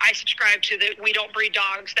I subscribe to that we don't breed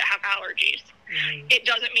dogs that have allergies. Mm-hmm. It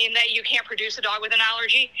doesn't mean that you can't produce a dog with an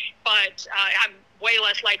allergy, but I'm way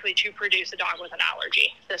less likely to produce a dog with an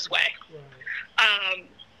allergy this way. Right.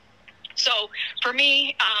 So for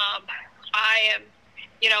me, I am,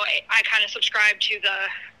 I kind of subscribe to the,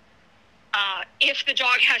 if the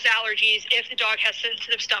dog has allergies, if the dog has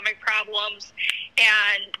sensitive stomach problems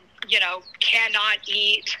and, cannot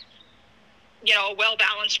eat, a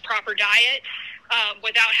well-balanced, proper diet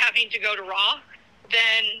without having to go to raw,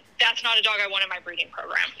 then that's not a dog I want in my breeding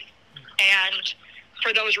program. And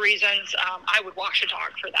for those reasons, I would wash a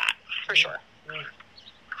dog for that, for sure. Right.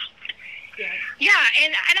 Yeah,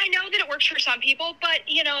 and I know that it works for some people, but,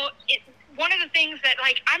 one of the things that,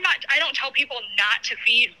 I don't tell people not to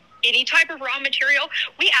feed any type of raw material.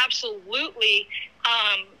 We absolutely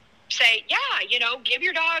say, give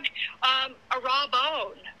your dog a raw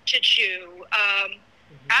bone to chew.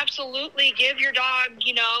 Absolutely give your dog,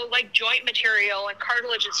 joint material and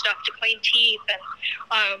cartilage and stuff to clean teeth and,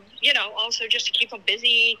 also just to keep them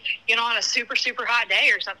busy, on a super, super hot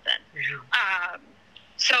day or something.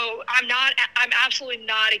 So I'm absolutely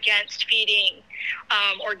not against feeding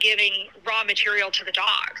or giving raw material to the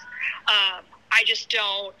dogs. I just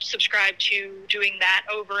don't subscribe to doing that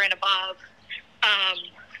over and above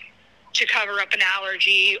to cover up an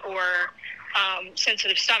allergy or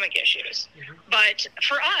sensitive stomach issues. But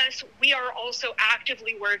for us, we are also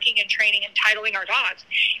actively working and training and titling our dogs.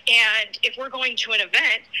 And if we're going to an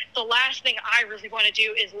event, the last thing I really want to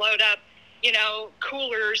do is load up,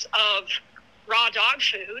 coolers of raw dog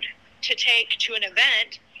food to take to an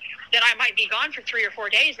event that I might be gone for 3 or 4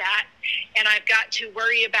 days at. And I've got to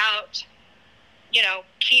worry about,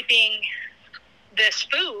 keeping this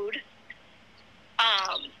food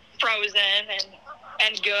frozen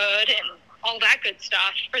and good and all that good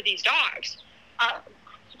stuff for these dogs.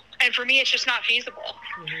 And for me, it's just not feasible.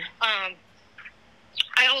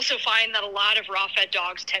 I also find that a lot of raw-fed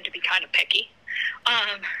dogs tend to be kind of picky.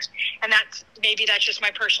 And that's just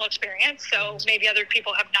my personal experience. So maybe other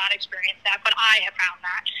people have not experienced that, but I have found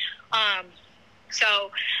that.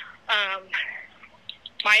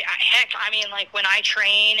 When I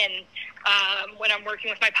train and when I'm working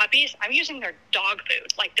with my puppies, I'm using their dog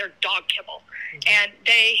food, like their dog kibble, and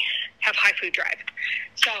they have high food drive.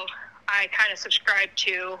 So I kind of subscribe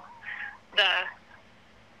to the,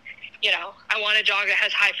 I want a dog that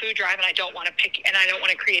has high food drive, and I don't want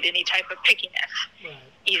to create any type of pickiness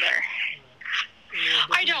either.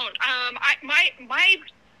 I don't.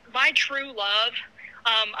 My true love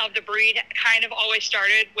of the breed kind of always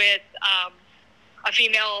started with a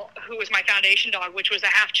female who was my foundation dog, which was a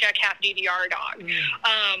half Czech, half DDR dog.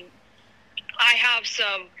 I have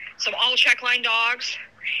some all Czech line dogs,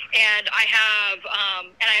 and I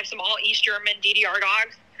have some all East German DDR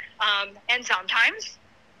dogs. And sometimes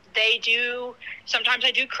I do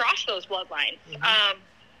cross those bloodlines.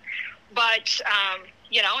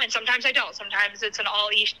 And sometimes I don't. Sometimes it's an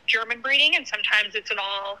all East German breeding, and sometimes it's an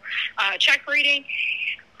all Czech breeding.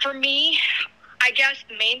 For me, I guess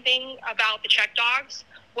the main thing about the Czech dogs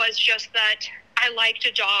was just that I liked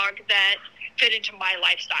a dog that fit into my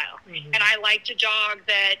lifestyle. And I liked a dog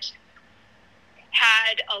that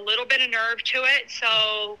had a little bit of nerve to it,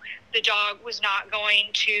 so the dog was not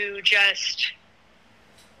going to just,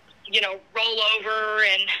 roll over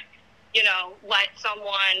and, let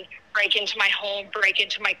someone break into my home, break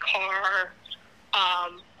into my car,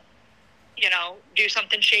 do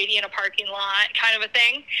something shady in a parking lot kind of a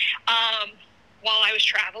thing, while I was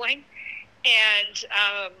traveling. And,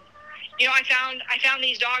 I found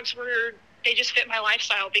these dogs they just fit my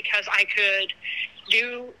lifestyle because I could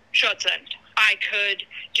do Schutzen. I could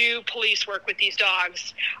do police work with these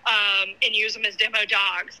dogs, and use them as demo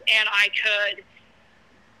dogs. And I could,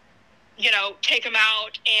 take them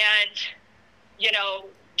out and,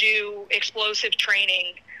 do explosive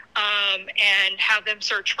training, and have them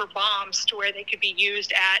search for bombs to where they could be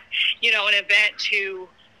used at, an event to,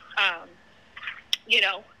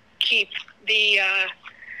 keep the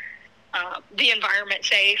environment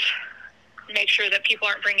safe, make sure that people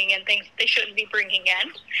aren't bringing in things they shouldn't be bringing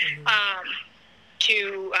in,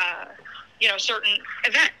 to certain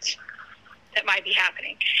events that might be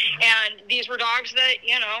happening. And these were dogs that,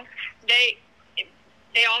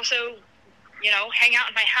 they also, hang out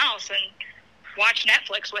in my house and watch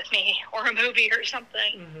Netflix with me or a movie or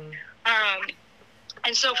something.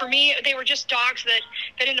 And so for me, they were just dogs that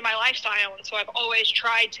fit into my lifestyle. And so I've always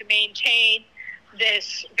tried to maintain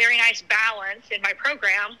this very nice balance in my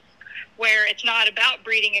program, where it's not about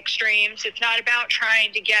breeding extremes. It's not about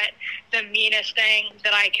trying to get the meanest thing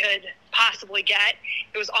that I could possibly get.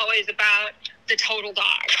 It was always about the total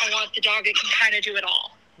dog. I want the dog that can kind of do it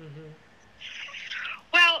all.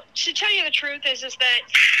 Well, to tell you the truth is that,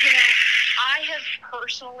 I have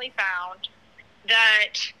personally found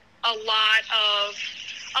that a lot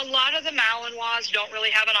of the Malinois don't really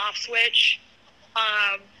have an off switch.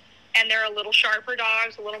 And they're a little sharper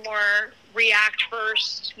dogs, a little more react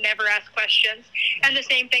first, never ask questions. And the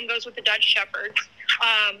same thing goes with the Dutch Shepherds.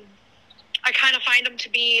 I kind of find them to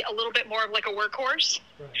be a little bit more of like a workhorse,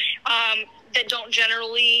 that don't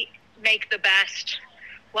generally make the best,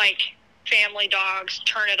 like, family dogs,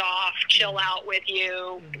 turn it off, chill out with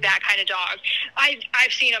you, that kind of dog.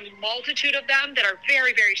 I've seen a multitude of them that are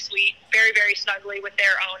very, very sweet, very, very snuggly with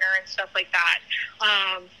their owner and stuff like that.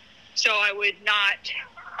 So I would not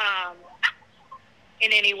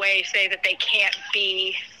in any way say that they can't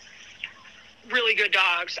be really good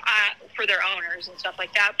dogs for their owners and stuff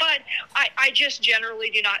like that. But I just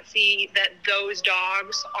generally do not see that those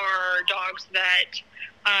dogs are dogs that,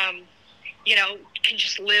 can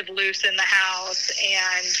just live loose in the house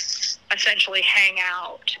and essentially hang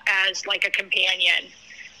out as like a companion.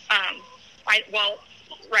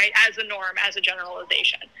 As a norm, as a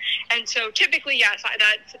generalization. And so typically, yes,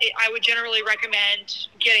 I would generally recommend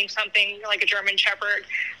getting something like a German Shepherd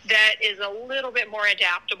that is a little bit more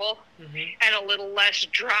adaptable and a little less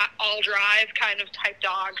all-drive kind of type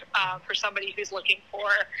dog, for somebody who's looking for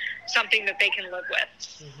something that they can live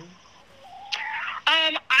with.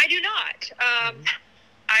 I do not.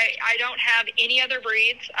 I don't have any other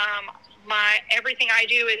breeds. Everything I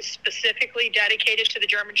do is specifically dedicated to the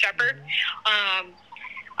German Shepherd.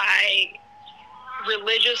 I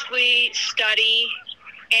religiously study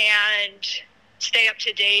and stay up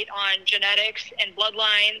to date on genetics and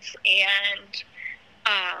bloodlines and,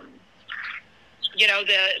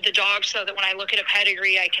 the dogs, so that when I look at a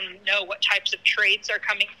pedigree, I can know what types of traits are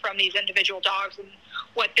coming from these individual dogs and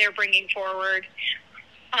what they're bringing forward,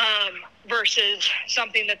 versus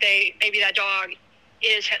something that maybe that dog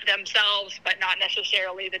is themselves, but not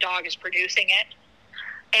necessarily the dog is producing it.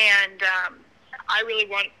 And, I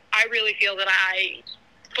really feel that I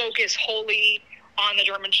focus wholly on the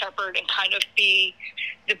German Shepherd and kind of be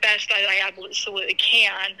the best that I absolutely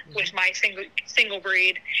can with my single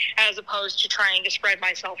breed, as opposed to trying to spread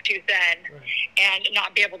myself too thin and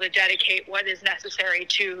not be able to dedicate what is necessary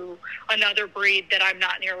to another breed that I'm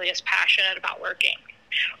not nearly as passionate about working.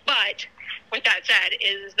 But with that said,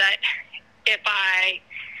 is that if I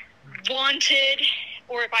wanted,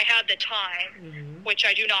 or if I had the time, which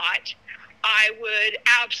I do not, I would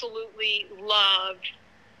absolutely love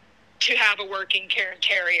to have a working Cairn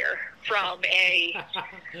Terrier from a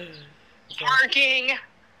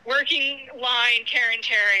working line Cairn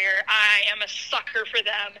Terrier. I am a sucker for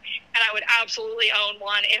them, and I would absolutely own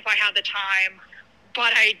one if I had the time,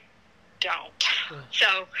 but I don't.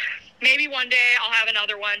 So maybe one day I'll have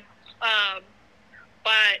another one,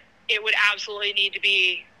 but it would absolutely need to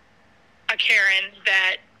be a Cairn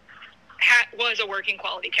that was a working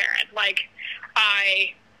quality Cairn. Like,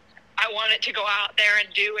 I want it to go out there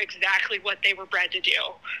and do exactly what they were bred to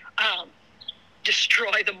do.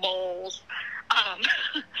 Destroy the moles,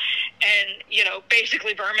 and,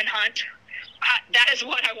 basically vermin hunt. That is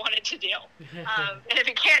what I want it to do. And if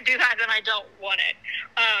it can't do that, then I don't want it.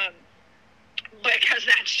 Because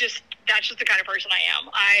that's just the kind of person I am.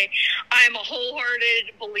 I'm a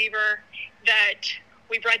wholehearted believer that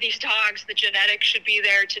we bred these dogs. The genetics should be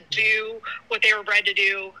there to do what they were bred to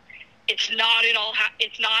do. It's not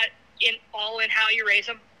in how you raise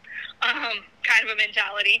them, kind of a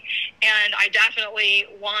mentality. And I definitely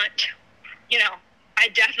want, I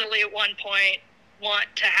definitely at one point want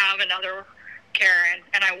to have another Karen,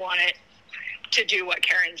 and I want it to do what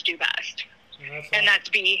Karens do best, and that's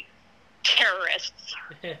be terrorists.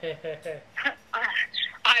 I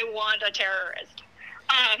want a terrorist.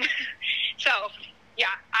 So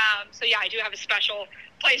I do have a special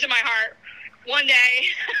place in my heart. One day,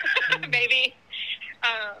 maybe,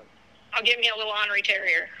 I'll get me a little ornery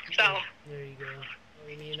terrier. So there you go.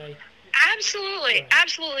 I mean,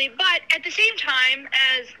 Absolutely. But at the same time,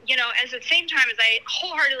 as I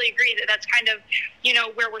wholeheartedly agree that that's kind of,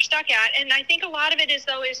 where we're stuck at. And I think a lot of it is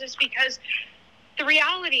because the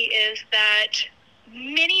reality is that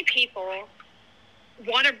many people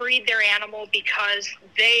want to breed their animal because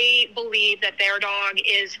they believe that their dog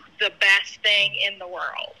is the best thing in the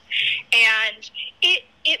world. And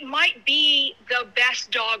it might be the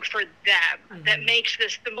best dog for them that makes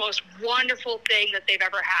this the most wonderful thing that they've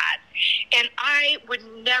ever had. And I would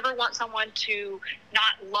never want someone to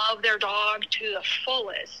not love their dog to the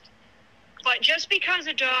fullest. But just because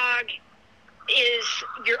a dog is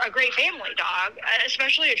a great family dog,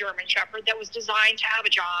 especially a German Shepherd that was designed to have a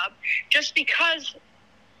job, just because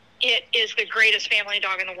it is the greatest family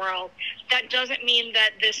dog in the world, that doesn't mean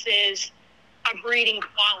that this is a breeding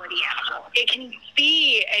quality animal. It can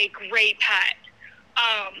be a great pet.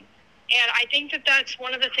 And I think that that's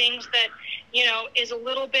one of the things that, is a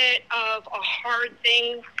little bit of a hard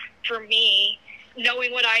thing for me,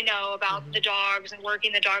 knowing what I know about the dogs and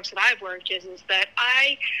working the dogs that I've worked, is that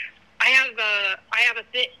I have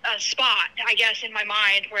a spot, I guess, in my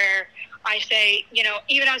mind where I say,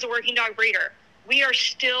 even as a working dog breeder, we are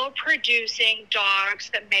still producing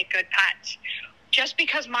dogs that make good pets. Just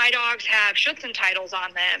because my dogs have Schutzen titles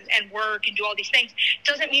on them and work and do all these things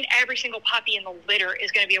doesn't mean every single puppy in the litter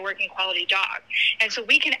is going to be a working quality dog. And so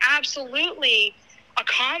we can absolutely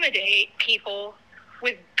accommodate people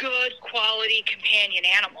with good quality companion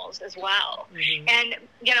animals as well. And,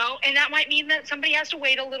 and that might mean that somebody has to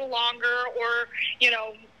wait a little longer or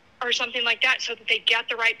something like that so that they get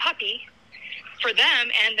the right puppy for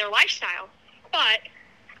them and their lifestyle. But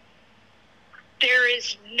there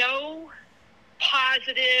is no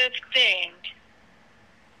positive thing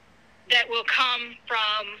that will come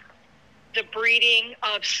from the breeding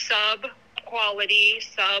of sub-quality,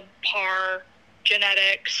 subpar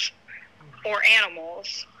genetics or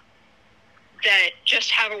animals that just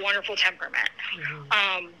have a wonderful temperament.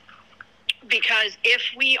 Because if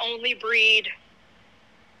we only breed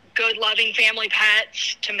good, loving family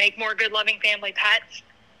pets to make more good, loving family pets,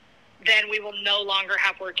 then we will no longer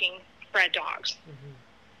have working bred dogs.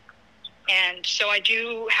 And so I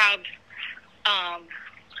do have,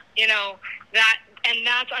 and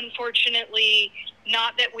that's unfortunately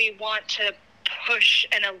not that we want to push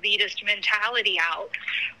an elitist mentality out,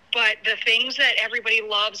 but the things that everybody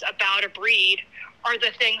loves about a breed are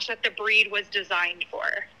the things that the breed was designed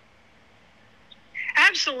for.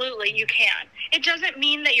 Absolutely, you can. It doesn't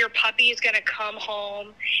mean that your puppy is going to come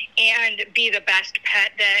home and be the best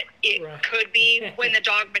pet that it could be when the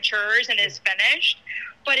dog matures and is finished.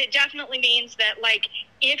 But it definitely means that,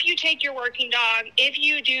 if you take your working dog, if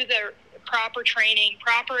you do the proper training,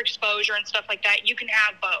 proper exposure and stuff like that, you can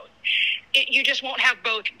have both. You just won't have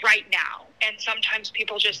both right now. And sometimes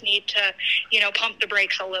people just need to, pump the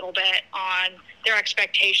brakes a little bit on their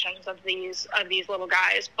expectations of these little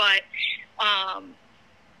guys. But,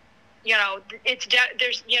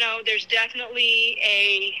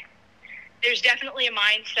 there's definitely a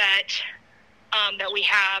mindset that we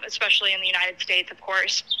have, especially in the United States, of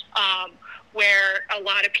course, where a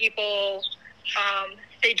lot of people,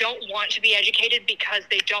 they don't want to be educated because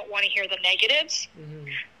they don't want to hear the negatives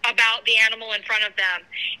about the animal in front of them.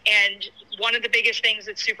 And one of the biggest things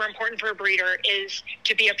that's super important for a breeder is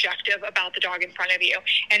to be objective about the dog in front of you.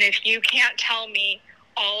 And if you can't tell me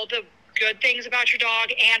all the good things about your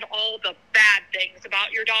dog and all the bad things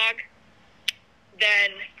about your dog, then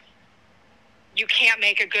you can't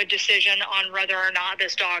make a good decision on whether or not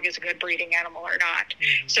this dog is a good breeding animal or not.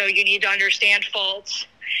 So you need to understand faults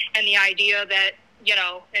and the idea that,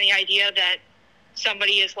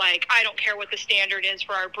 somebody is like, I don't care what the standard is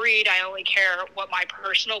for our breed. I only care what my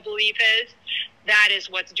personal belief is. That is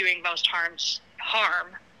what's doing most harm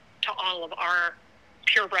to all of our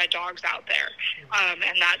purebred dogs out there.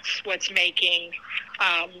 And that's what's making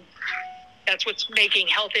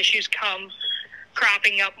health issues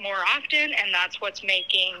cropping up more often, and that's what's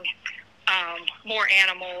making more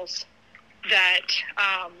animals that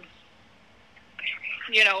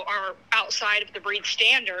are outside of the breed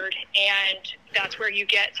standard. And that's where you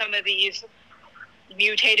get some of these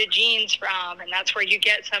mutated genes from, and that's where you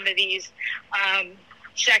get some of these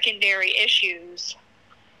secondary issues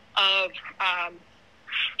of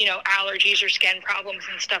allergies or skin problems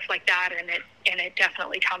and stuff like that, and it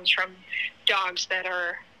definitely comes from dogs that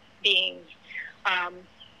are being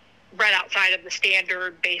bred outside of the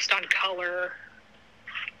standard based on color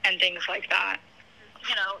and things like that.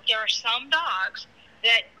 There are some dogs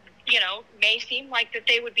that may seem like that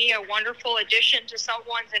they would be a wonderful addition to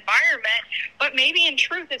someone's environment, but maybe in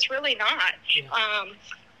truth it's really not. Yeah.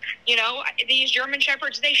 These German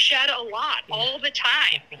Shepherds, they shed a lot all the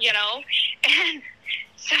time, and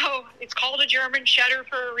so it's called a German Shedder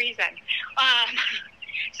for a reason.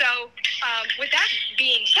 With that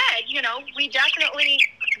being said, we definitely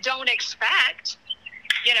don't expect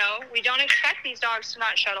these dogs to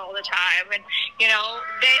not shed all the time. And,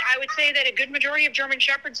 I would say that a good majority of German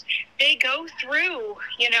Shepherds, they go through,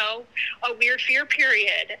 a weird fear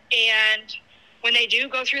period. And when they do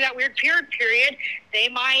go through that weird fear period, they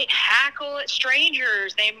might hackle at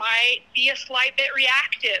strangers. They might be a slight bit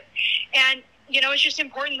reactive. And, it's just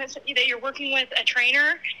important that you're working with a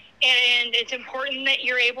trainer, and it's important that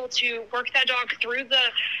you're able to work that dog through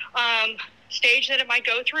the stage that it might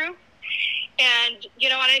go through. And,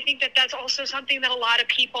 and I think that that's also something that a lot of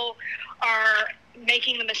people are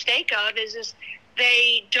making the mistake of is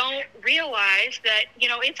they don't realize that,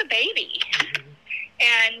 it's a baby. Mm-hmm.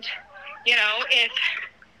 And, if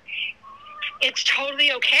it's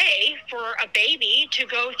totally okay for a baby to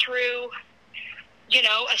go through,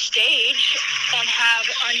 a stage and have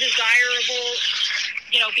undesirable,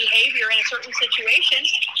 behavior in a certain situation,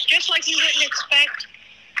 just like you wouldn't expect,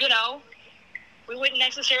 we wouldn't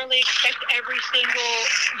necessarily expect every single,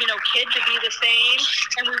 kid to be the same,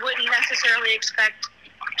 and we wouldn't necessarily expect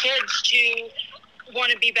kids to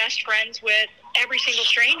want to be best friends with every single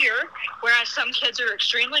stranger, whereas some kids are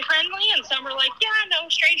extremely friendly and some are like, yeah, no,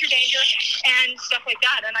 stranger danger, and stuff like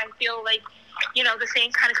that. And I feel like, the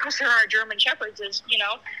same kind of goes through our German Shepherds is,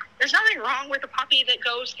 there's nothing wrong with a puppy that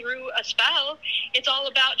goes through a spell. It's all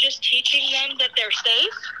about just teaching them that they're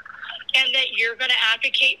safe and that you're going to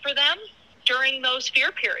advocate for them during those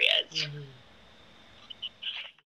fear periods. Mm-hmm.